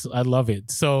 I love it.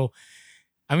 So,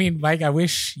 I mean, Mike, I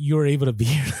wish you were able to be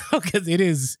here because it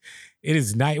is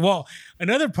nice. Well,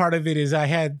 another part of it is I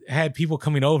had people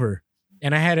coming over,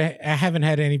 and I haven't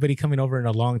had anybody coming over in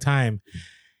a long time,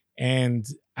 and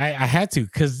I had to,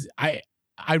 because I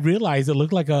realized it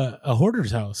looked like a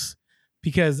hoarder's house,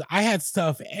 because I had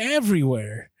stuff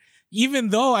everywhere, even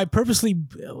though I purposely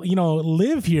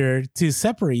live here to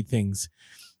separate things.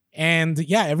 And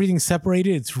yeah, everything's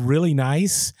separated. It's really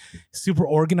nice, super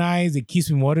organized. It keeps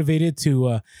me motivated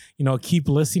to, keep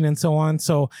listing and so on.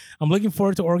 So I'm looking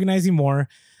forward to organizing more.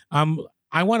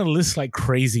 I want to list like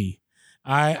crazy.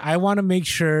 I want to make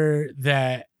sure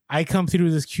that I come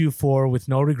through this Q4 with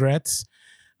no regrets.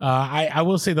 I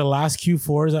will say the last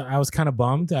Q4s, I was kind of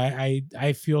bummed.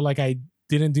 I feel like I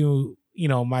didn't do,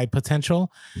 my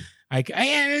potential.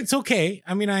 It's okay.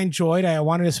 I mean, I enjoyed. I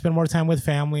wanted to spend more time with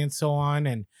family and so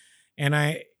on. And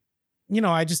I'll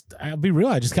be real,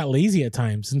 I just got lazy at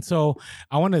times. And so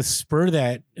I want to spur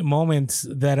that moment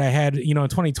that I had, in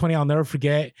 2020. I'll never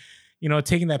forget,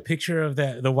 taking that picture of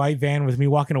the white van with me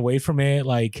walking away from it.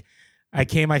 Like I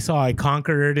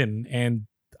conquered, and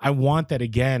I want that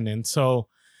again. And so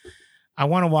I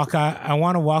want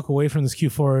to walk away from this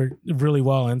Q4 really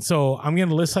well. And so I'm going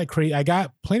to list like crazy. I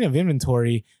got plenty of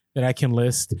inventory that I can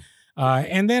list.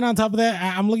 And then on top of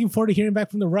that, I'm looking forward to hearing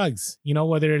back from the rugs. You know,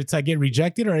 whether it's I get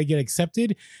rejected or I get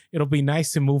accepted, it'll be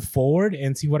nice to move forward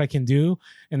and see what I can do.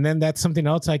 And then that's something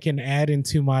else I can add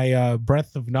into my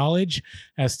breadth of knowledge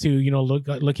as to, you know,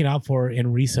 looking out for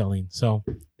in reselling. So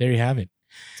there you have it.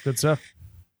 It's good stuff.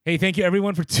 Hey, thank you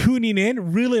everyone for tuning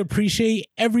in. Really appreciate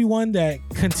everyone that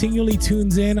continually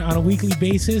tunes in on a weekly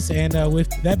basis. And with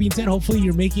that being said, hopefully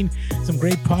you're making some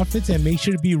great profits, and make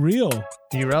sure to be real.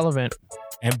 Be relevant.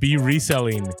 And be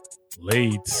reselling.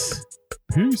 Late.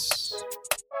 Peace.